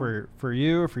next know. for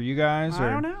you or for you guys? I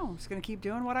don't know. I'm just going to keep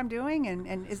doing what I'm doing,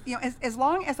 and as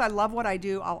long as I love what I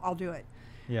do, I'll do it.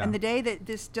 Yeah. And the day that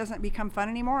this doesn't become fun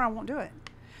anymore, I won't do it.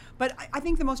 But I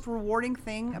think the most rewarding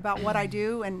thing about what I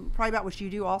do, and probably about what you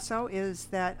do also, is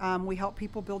that we help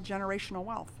people build generational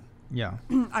wealth. Yeah.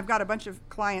 I've got a bunch of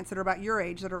clients that are about your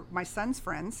age that are my son's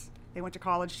friends. They went to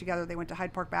college together. They went to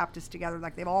Hyde Park Baptist together.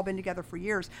 Like they've all been together for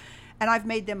years. And I've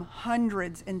made them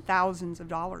hundreds and thousands of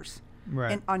dollars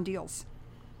Right. on deals.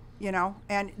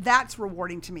 And that's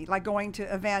rewarding to me, like going to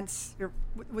events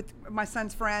with my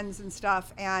son's friends and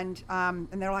stuff, and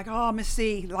they're like, oh, Miss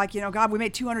C, like, God, we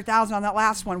made $200,000 on that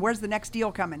last one. Where's the next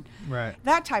deal coming? Right.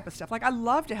 That type of stuff. Like, I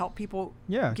love to help people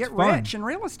Yeah, get it's fun. rich in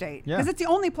real estate, Yeah. because it's the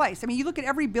only place. You look at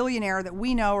every billionaire that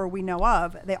we know or we know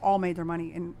of, they all made their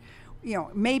money in,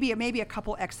 maybe a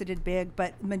couple exited big,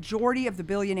 but majority of the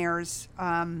billionaires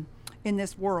in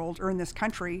this world or in this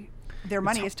country, their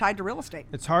money is tied to real estate.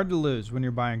 It's hard to lose when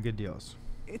you're buying good deals.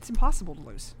 It's impossible to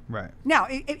lose. Right. Now,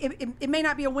 it may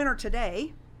not be a winner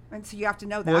today, and so you have to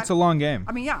know that. Well, it's a long game.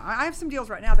 I have some deals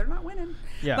right now. They're not winning,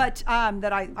 Yeah. but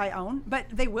that I own, but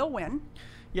they will win.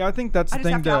 Yeah, I think that's I the just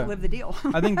thing have to outlive the deal.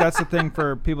 I think that's the thing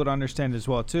for people to understand as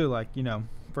well too. Like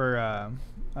for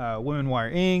Women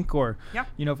Wire Inc. or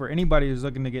Yep. For anybody who's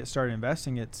looking to get started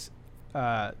investing, it's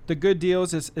the good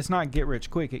deals. It's not get rich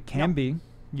quick. It can Yep. be.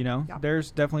 Yep.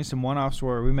 There's definitely some one-offs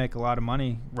where we make a lot of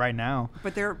money right now.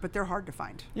 But they're hard to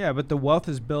find. Yeah, but the wealth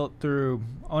is built through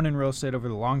owning real estate over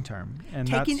the long term, and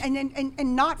Taking that's,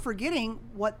 and not forgetting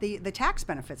what the tax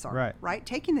benefits are. Right.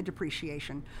 Taking the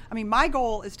depreciation. My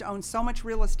goal is to own so much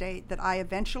real estate that I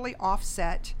eventually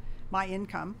offset my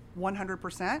income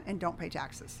 100% and don't pay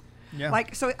taxes. Yeah.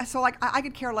 Like so like I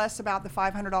could care less about the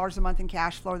 $500 a month in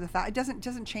cash flow. It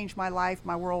doesn't change my life,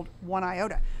 my world one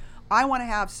iota. I want to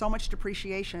have so much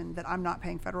depreciation that I'm not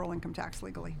paying federal income tax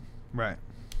legally. Right.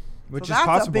 Which so is that's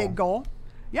possible. a big goal.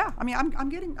 Yeah, I mean, I'm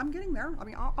getting there. I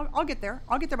mean, I'll get there.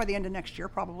 I'll get there by the end of next year,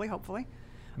 probably, hopefully.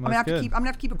 I'm gonna have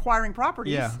to keep acquiring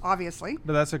properties, obviously.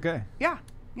 But that's okay.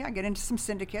 Yeah, get into some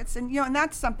syndicates, and and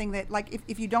that's something that, like,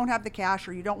 if you don't have the cash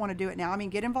or you don't want to do it now, I mean,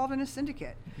 get involved in a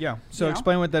syndicate. Yeah. So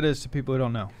explain what that is to people who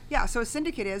don't know. Yeah. So a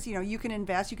syndicate is, you can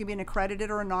invest. You can be an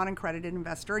accredited or a non-accredited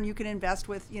investor, and you can invest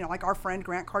with, like our friend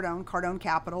Grant Cardone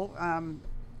Capital.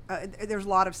 There's a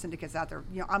lot of syndicates out there.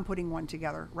 I'm putting one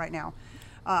together right now.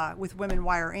 With Women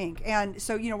Wire Inc. And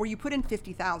so, where you put in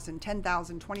 $50,000,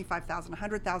 $10,000, $25,000,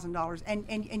 $100,000,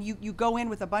 and you go in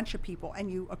with a bunch of people and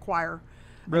you acquire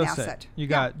real an estate. asset. You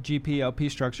got GP/LP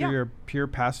structure. Yeah. You're a pure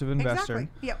passive investor.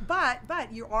 Exactly. Yeah,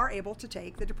 but you are able to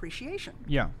take the depreciation.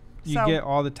 Yeah. You get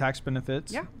all the tax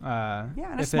benefits. Yeah.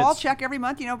 And a if small check every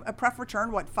month. A pref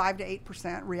return, 5 to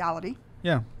 8% reality.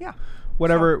 Yeah. Yeah.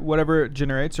 Whatever it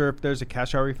generates, or if there's a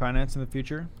cash out refinance in the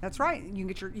future. That's right. You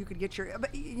could get your.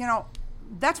 But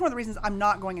that's one of the reasons I'm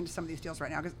not going into some of these deals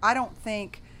right now, because I don't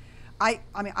think, I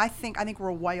think we're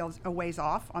a ways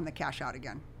off on the cash out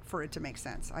again for it to make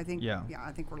sense. I think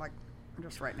I think we're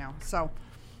just right now. So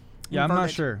I'm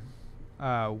not sure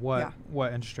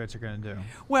what interest rates are going to do.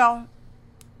 Well,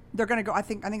 they're going to go. I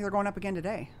think they're going up again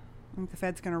today. I think the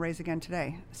Fed's going to raise again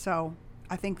today. So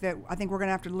I think we're going to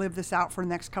have to live this out for the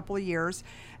next couple of years,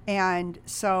 and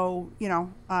so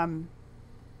it's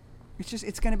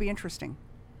going to be interesting.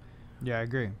 Yeah, I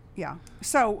agree. Yeah.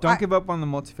 So don't give up on the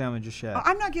multifamily just yet.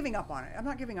 I'm not giving up on it. I'm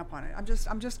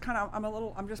just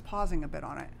pausing a bit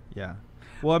on it. Yeah.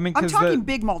 Well, I mean, I'm talking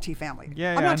big multifamily.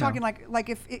 Yeah, I'm not talking like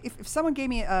if someone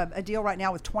gave me a deal right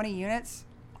now with 20 units,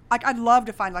 like I'd love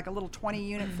to find like a little 20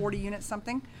 unit, 40 unit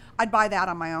something. I'd buy that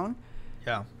on my own.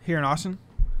 Yeah. Here in Austin?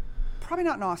 Probably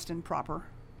not in Austin proper.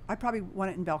 I'd probably want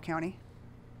it in Bell County.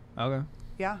 Okay.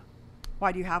 Yeah.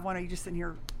 Why, do you have one? Are you just sitting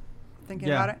here thinking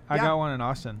about it? I got one in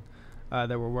Austin.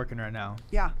 That we're working right now.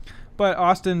 Yeah. But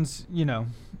Austin's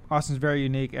very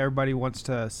unique. Everybody wants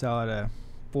to sell at a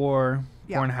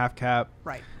 4.5 cap.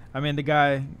 Right. I mean, the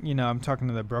guy, I'm talking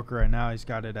to the broker right now. He's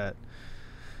got it at,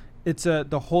 it's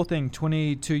the whole thing,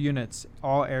 22 units,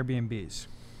 all Airbnbs.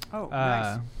 Oh,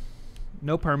 nice.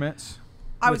 No permits.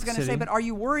 I was going to say, but are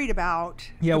you worried about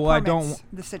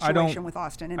the situation with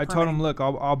Austin? I told him, look,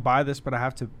 I'll buy this, but I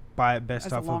have to buy it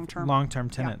based off of long-term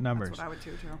tenant numbers. That's what I would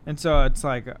too. And so it's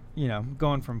like,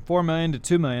 going from $4 million to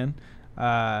 $2 million,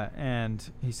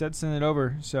 and he said send it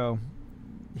over. So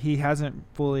he hasn't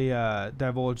fully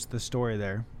divulged the story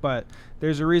there, but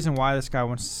there's a reason why this guy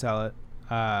wants to sell it,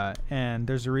 and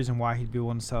there's a reason why he'd be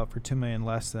willing to sell it for $2 million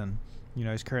less than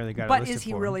he's currently got it listed for. But is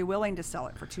he really willing to sell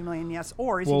it for $2 million? Yes,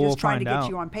 or is he just trying to get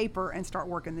you on paper and start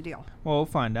working the deal? Well, we'll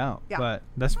find out. Yeah. But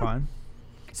that's fine.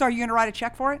 So are you going to write a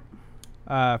check for it?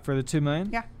 For the $2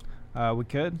 million? Yeah. We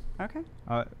could. Okay.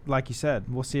 Like you said,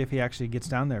 we'll see if he actually gets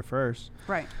down there first.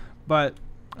 Right. But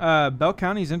Bell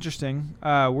County is interesting.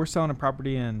 We're selling a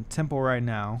property in Temple right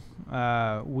now.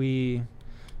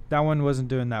 That one wasn't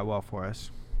doing that well for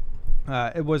us.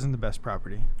 It wasn't the best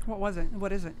property. What was it?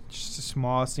 What is it? Just a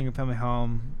small single-family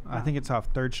home. Oh. I think it's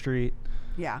off 3rd Street.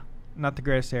 Yeah. Not the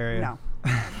greatest area. No.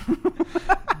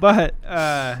 But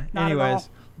anyways,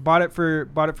 bought it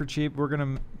for cheap. We're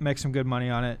gonna make some good money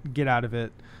on it. Get out of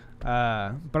it.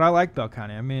 But I like Bell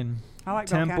County. I mean, I like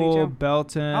Temple, Bell County too.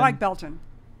 Belton. I like Belton.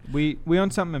 We own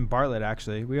something in Bartlett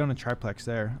actually. We own a triplex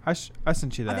there. I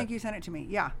sent you that. I think you sent it to me.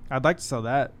 Yeah. I'd like to sell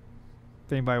that.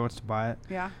 If anybody wants to buy it.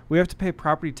 Yeah. We have to pay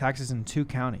property taxes in 2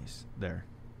 counties there.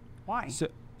 Why? So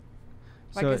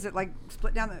is it like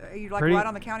split down? Are you like right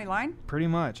on the county line? Pretty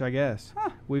much, I guess. Huh.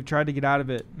 We've tried to get out of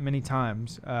it many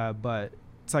times, but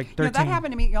it's like 13. That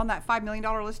happened to me on that $5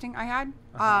 million listing I had.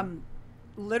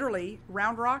 Literally,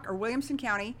 Round Rock or Williamson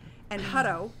County and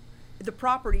Hutto, the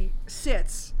property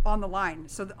sits on the line.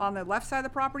 So on the left side of the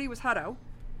property was Hutto,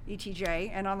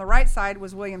 ETJ, and on the right side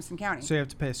was Williamson County. So you have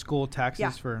to pay school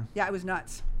taxes for... Yeah, it was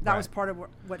nuts. That was part of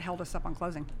what held us up on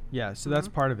closing. Yeah, so that's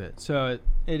part of it. So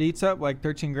it eats up like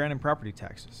 $13,000 in property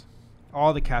taxes.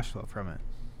 All the cash flow from it.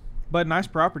 But nice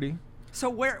property. So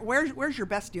where's your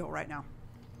best deal right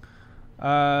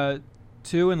now?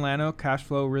 2 in Llano, cash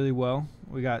flow really well.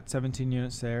 We got 17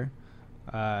 units there.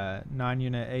 9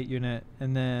 unit, 8 unit,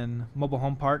 and then Mobile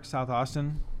Home Park, South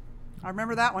Austin. I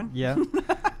remember that one. Yeah.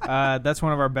 That's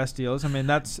one of our best deals. I mean,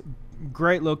 that's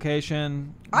great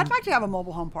location. I'd like to have a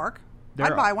mobile home park.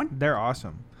 I'd buy one. They're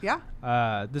awesome.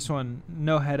 Yeah. This one,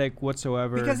 no headache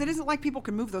whatsoever. Because it isn't like people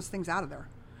can move those things out of there.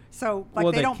 So,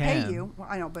 like, they don't pay you. Well,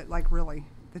 I know, but, like, really.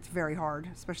 It's very hard,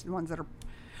 especially the ones that are.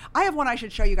 I have one I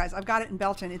should show you guys. I've got it in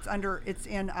Belton. It's on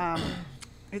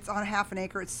half an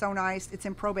acre. It's so nice. It's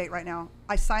in probate right now.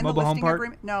 I signed the listing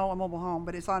agreement. No, a mobile home,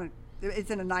 but it's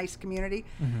in a nice community.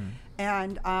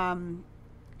 And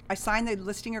I signed the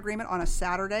listing agreement on a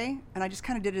Saturday, and I just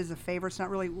kind of did it as a favor. It's not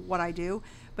really what I do,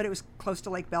 but it was close to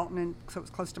Lake Belton, and so it was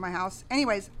close to my house.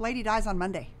 Anyways, lady dies on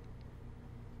Monday.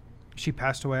 She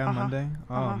passed away on Monday?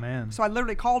 Oh, man. So I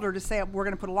literally called her to say we're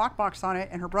going to put a lockbox on it,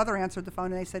 and her brother answered the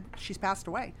phone, and they said she's passed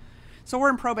away. So we're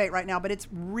in probate right now, but it's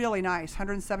really nice.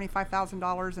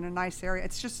 $175,000 in a nice area.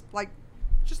 It's just like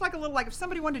a little, like if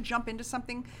somebody wanted to jump into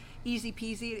something easy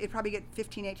peasy, it'd probably get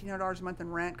 $1,800 a month in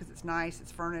rent because it's nice,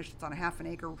 it's furnished, it's on a half an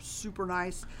acre, super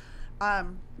nice.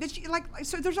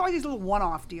 So there's always these little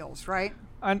one-off deals, right?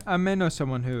 I may know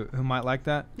someone who might like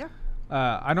that. Yeah.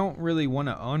 I don't really want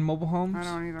to own mobile homes. I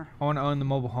don't either. I want to own the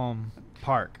mobile home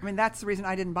park. I mean, that's the reason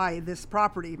I didn't buy this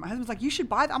property. My husband's like, you should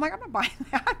buy that. I'm like, I'm not buying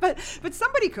that, but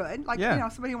somebody could,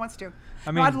 somebody who wants to.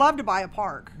 I mean, I'd love to buy a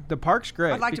park. The park's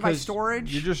great. I'd like to buy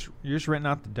storage. You're just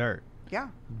renting out the dirt. Yeah.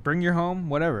 Bring your home,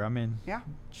 whatever. I mean, yeah.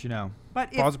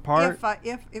 But falls apart.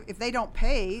 If they don't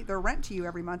pay their rent to you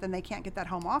every month and they can't get that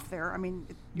home off there, I mean,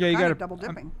 you got to double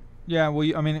dipping. Yeah, well,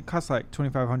 it costs like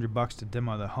 $2,500 to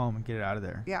demo the home and get it out of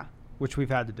there. Yeah. Which we've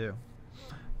had to do,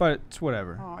 but it's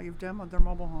whatever. Oh, you've demoed their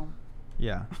mobile home.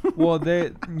 Yeah. Well,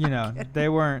 they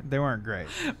weren't great.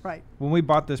 Right. When we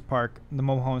bought this park, the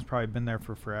mobile home's probably been there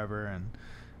for forever and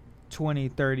 20,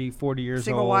 30, 40 years old.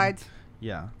 Single wides?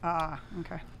 Yeah.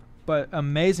 Okay. But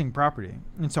amazing property.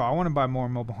 And so I want to buy more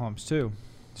mobile homes too.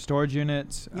 Storage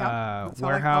units, warehouses.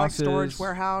 I like storage,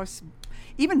 warehouse,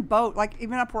 even boat, like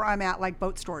even up where I'm at, like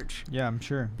boat storage. Yeah, I'm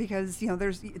sure. Because,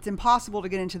 it's impossible to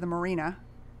get into the marina,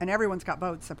 and everyone's got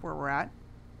boats up where we're at.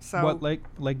 So what, Lake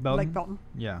Belton? Lake Belton.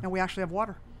 Yeah. And we actually have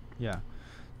water. Yeah.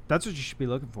 That's what you should be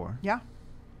looking for. Yeah.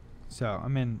 So, I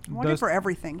mean, I'm looking for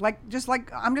everything.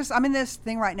 I'm in this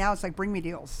thing right now. It's like, bring me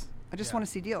deals. I just want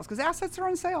to see deals because assets are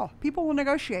on sale. People will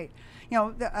negotiate.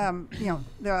 Their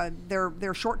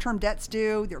short-term debt's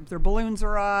due. Their balloons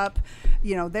are up.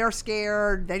 They're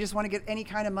scared. They just want to get any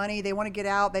kind of money. They want to get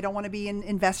out. They don't want to be an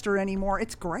investor anymore.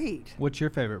 It's great. What's your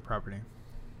favorite property?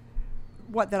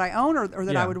 What, that I own or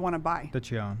that I would want to buy?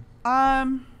 That you own.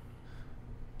 I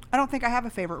don't think I have a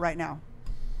favorite right now.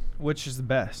 Which is the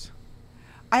best?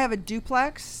 I have a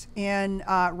duplex in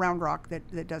Round Rock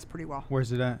that does pretty well.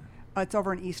 Where's it at? It's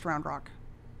over in East Round Rock.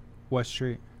 What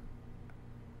street?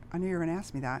 I knew you were going to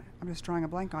ask me that. I'm just drawing a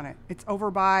blank on it. It's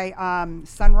over by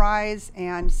Sunrise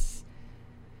and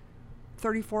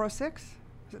 3406.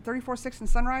 Is it 3406 and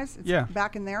Sunrise? It's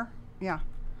back in there. Yeah.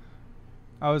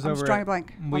 I'm just drawing a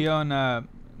blank. We own,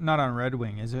 not on Red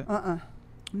Wing, is it?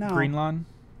 No. Green Lawn?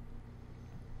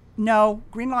 No.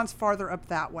 Green Lawn's farther up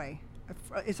that way.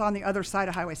 It's on the other side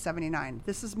of Highway 79.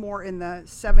 This is more in the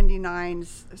 79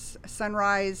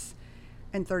 Sunrise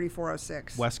and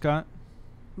 3406. Westcott?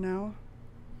 No.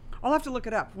 I'll have to look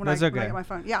it up when I get my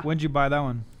phone. Yeah. When'd you buy that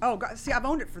one? Oh, God, see, I've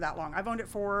owned it for that long. I've owned it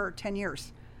for 10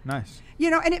 years. Nice.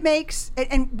 And it makes,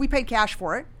 and we paid cash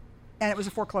for it, and it was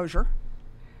a foreclosure.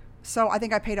 So I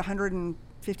think I paid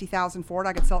 $150,000 for it.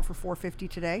 I could sell it for $450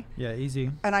 today. Yeah,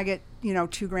 easy. And I get,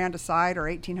 $2,000 aside or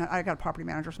 $1,800. I got a property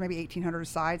manager, so maybe $1,800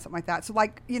 aside, something like that. So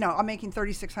I'm making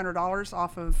 $3,600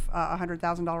 off of a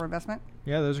 $100,000 investment.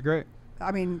 Yeah, those are great.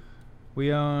 I mean,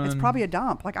 we own. It's probably a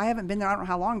dump. Like I haven't been there. I don't know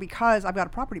how long because I've got a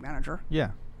property manager.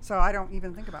 Yeah. So I don't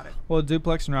even think about it. Well,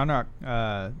 duplex in Round Rock,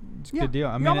 it's a good deal.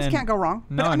 I mean, you almost can't go wrong.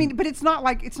 No, but it's not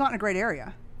in a great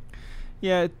area.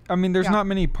 Yeah, there's not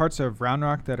many parts of Round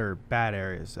Rock that are bad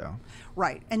areas, though.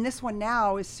 Right, and this one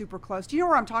now is super close. Do you know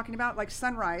where I'm talking about? Like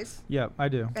Sunrise. Yep, I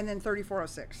do. And then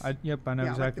 3406. I know exactly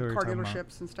like what you're talking about. Car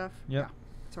dealerships and stuff. Yep. Yeah,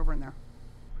 it's over in there.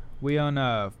 We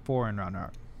own 4 in Round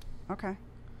Rock. Okay.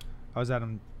 I was at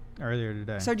them earlier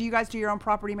today. So do you guys do your own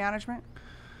property management?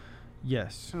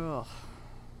 Yes. Ugh,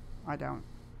 I don't.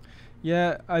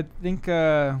 Yeah, I think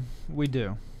we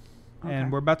do. Okay.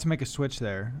 And we're about to make a switch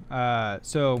there.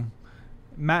 So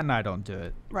Matt and I don't do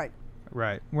it. Right.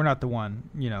 Right. We're not the one,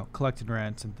 collecting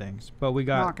rents and things. But we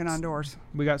got knocking on doors.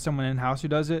 We got someone in-house who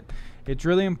does it. It's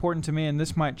really important to me, and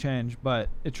this might change, but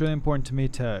it's really important to me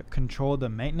to control the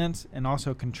maintenance and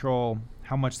also control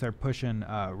how much they're pushing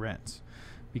rents.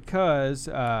 Because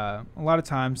a lot of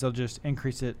times they'll just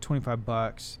increase it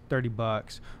 $25,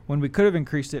 $30 when we could have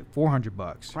increased it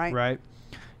 $400. Right.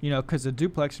 Because the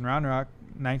duplex in Round Rock,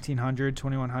 $1,900,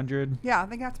 $2,100. Yeah, I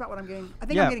think that's about what I'm getting. I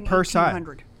think I'm getting per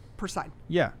 $1,800 per side.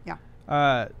 Yeah. Yeah.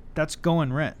 That's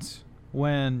going rents.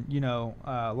 When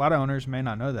a lot of owners may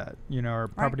not know that. Or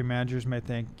property managers may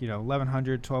think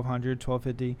 $1,100, $1,200,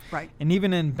 $1,250. Right. And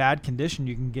even in bad condition,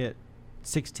 you can get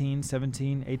 16,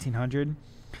 17, 1800.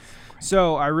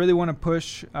 So I really want to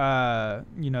push,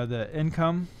 the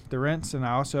income, the rents, and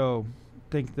I also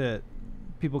think that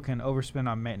people can overspend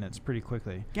on maintenance pretty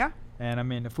quickly. Yeah. And I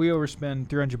mean, if we overspend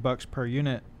 $300 per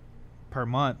unit per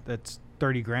month, that's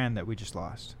 $30,000 that we just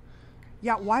lost.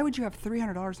 Yeah. Why would you have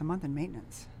 $300 a month in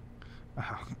maintenance?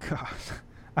 Oh God.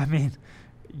 I mean,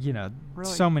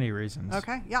 Really? so many reasons.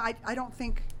 Okay. Yeah. I don't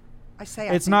think.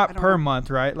 It's not per month,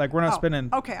 right? Like we're not spending.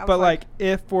 Okay. But like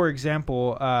if, for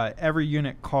example, every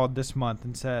unit called this month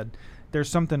and said there's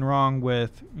something wrong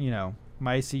with,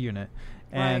 my AC unit,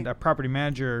 and a property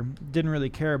manager didn't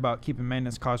really care about keeping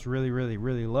maintenance costs really, really,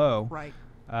 really low. Right.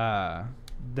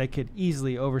 They could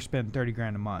easily overspend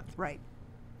 $30,000 a month. Right.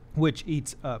 Which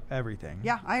eats up everything.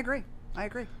 Yeah, I agree.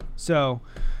 So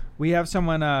we have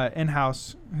someone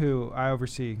in-house who I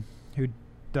oversee who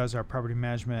does our property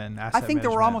management and asset I think management.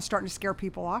 that we're almost starting to scare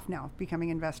people off now, becoming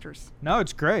investors. No,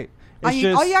 it's great. All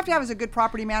you have to have is a good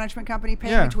property management company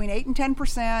paying between 8 and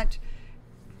 10%.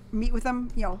 Meet with them.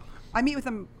 I meet with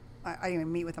them. I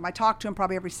even meet with them. I talk to them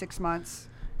probably every 6 months.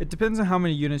 It depends on how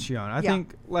many units you own. I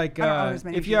think like I don't own as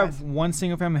many if as you you have guys. one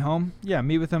single family home,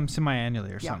 meet with them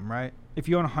semi-annually or something, right? If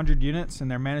you own 100 units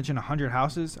and they're managing 100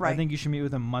 houses, I think you should meet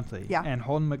with them monthly and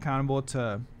hold them accountable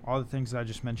to all the things that I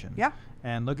just mentioned. Yeah.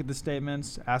 And look at the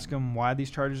statements, ask them why these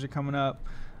charges are coming up.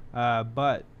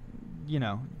 But,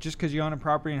 just because you own a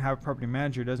property and have a property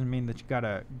manager doesn't mean that you got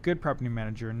a good property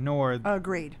manager, nor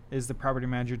Agreed. is the property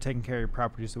manager taking care of your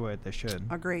properties the way that they should.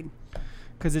 Agreed.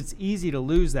 Because it's easy to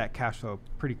lose that cash flow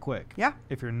pretty quick. Yeah.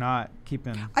 If you're not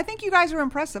keeping. I think you guys are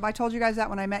impressive. I told you guys that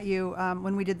when I met you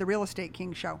when we did the Real Estate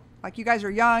King show. Like you guys are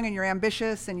young and you're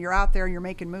ambitious and you're out there and you're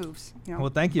making moves. Well,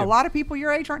 thank you. A lot of people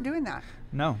your age aren't doing that.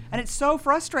 No. And it's so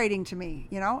frustrating to me,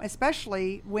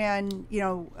 especially when,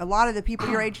 a lot of the people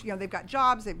your age, they've got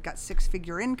jobs, they've got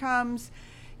 6-figure incomes,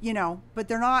 but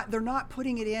they're not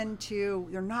putting it into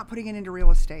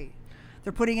real estate.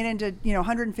 They're putting it into,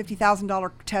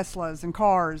 $150,000 Teslas and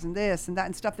cars and this and that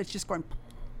and stuff that's just going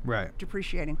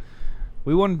depreciating.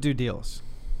 We want to do deals.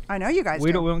 I know you guys do.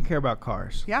 We don't care about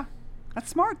cars. Yeah. That's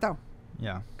smart, though.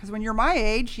 Yeah. Because when you're my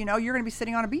age, you're going to be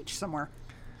sitting on a beach somewhere.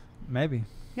 Maybe.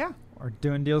 Yeah. Or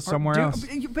doing deals somewhere else.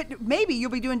 But maybe you'll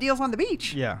be doing deals on the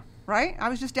beach. Yeah. Right? I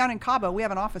was just down in Cabo. We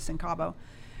have an office in Cabo.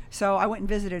 So I went and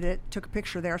visited it, took a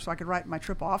picture there so I could write my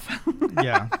trip off.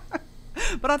 Yeah.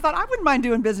 But I thought I wouldn't mind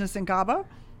doing business in Cabo.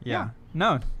 Yeah.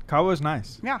 No, Cabo is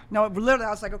nice. Yeah. No, literally,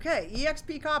 I was like, okay,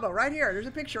 EXP Cabo, right here. There's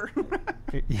a picture.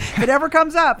 If it ever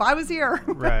comes up, I was here.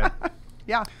 Right.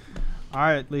 Yeah. All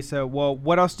right, Lisa. Well,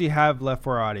 what else do you have left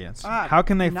for our audience? How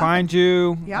can they nothing. find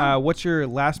you? Yeah. What's your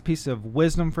last piece of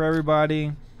wisdom for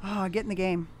everybody? Oh, get in the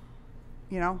game.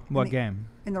 What game?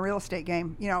 In the real estate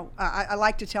game. I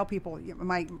like to tell people,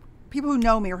 people who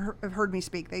know me or have heard me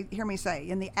speak, they hear me say,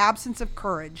 in the absence of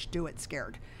courage, do it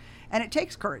scared. And it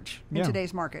takes courage in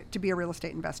today's market to be a real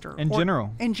estate investor. In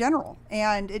general.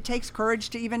 And it takes courage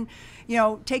to even,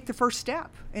 take the first step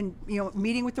in,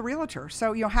 meeting with the realtor.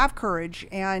 So, have courage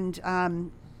and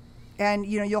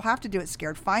you'll have to do it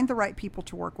scared. Find the right people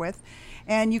to work with.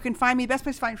 And you can find me, the best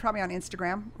place to find me is probably on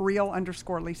Instagram,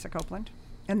 real_Lisa Copeland.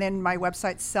 And then my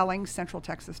website,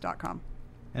 sellingcentraltexas.com.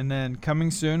 And then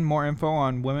coming soon, more info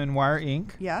on Women Wire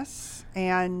Inc. Yes.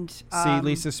 And see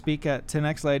Lisa speak at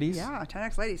 10X Ladies. Yeah,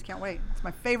 10X Ladies. Can't wait. It's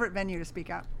my favorite venue to speak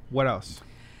at. What else?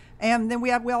 And then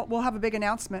we'll have a big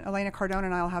announcement. Elena Cardone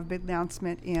and I will have a big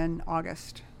announcement in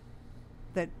August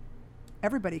that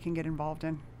everybody can get involved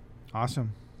in.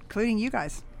 Awesome. Including you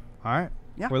guys. All right.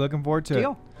 Yeah. We're looking forward to it.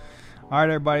 All right,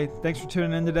 everybody. Thanks for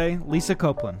tuning in today. Lisa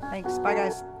Copeland. Thanks. Bye,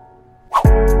 guys.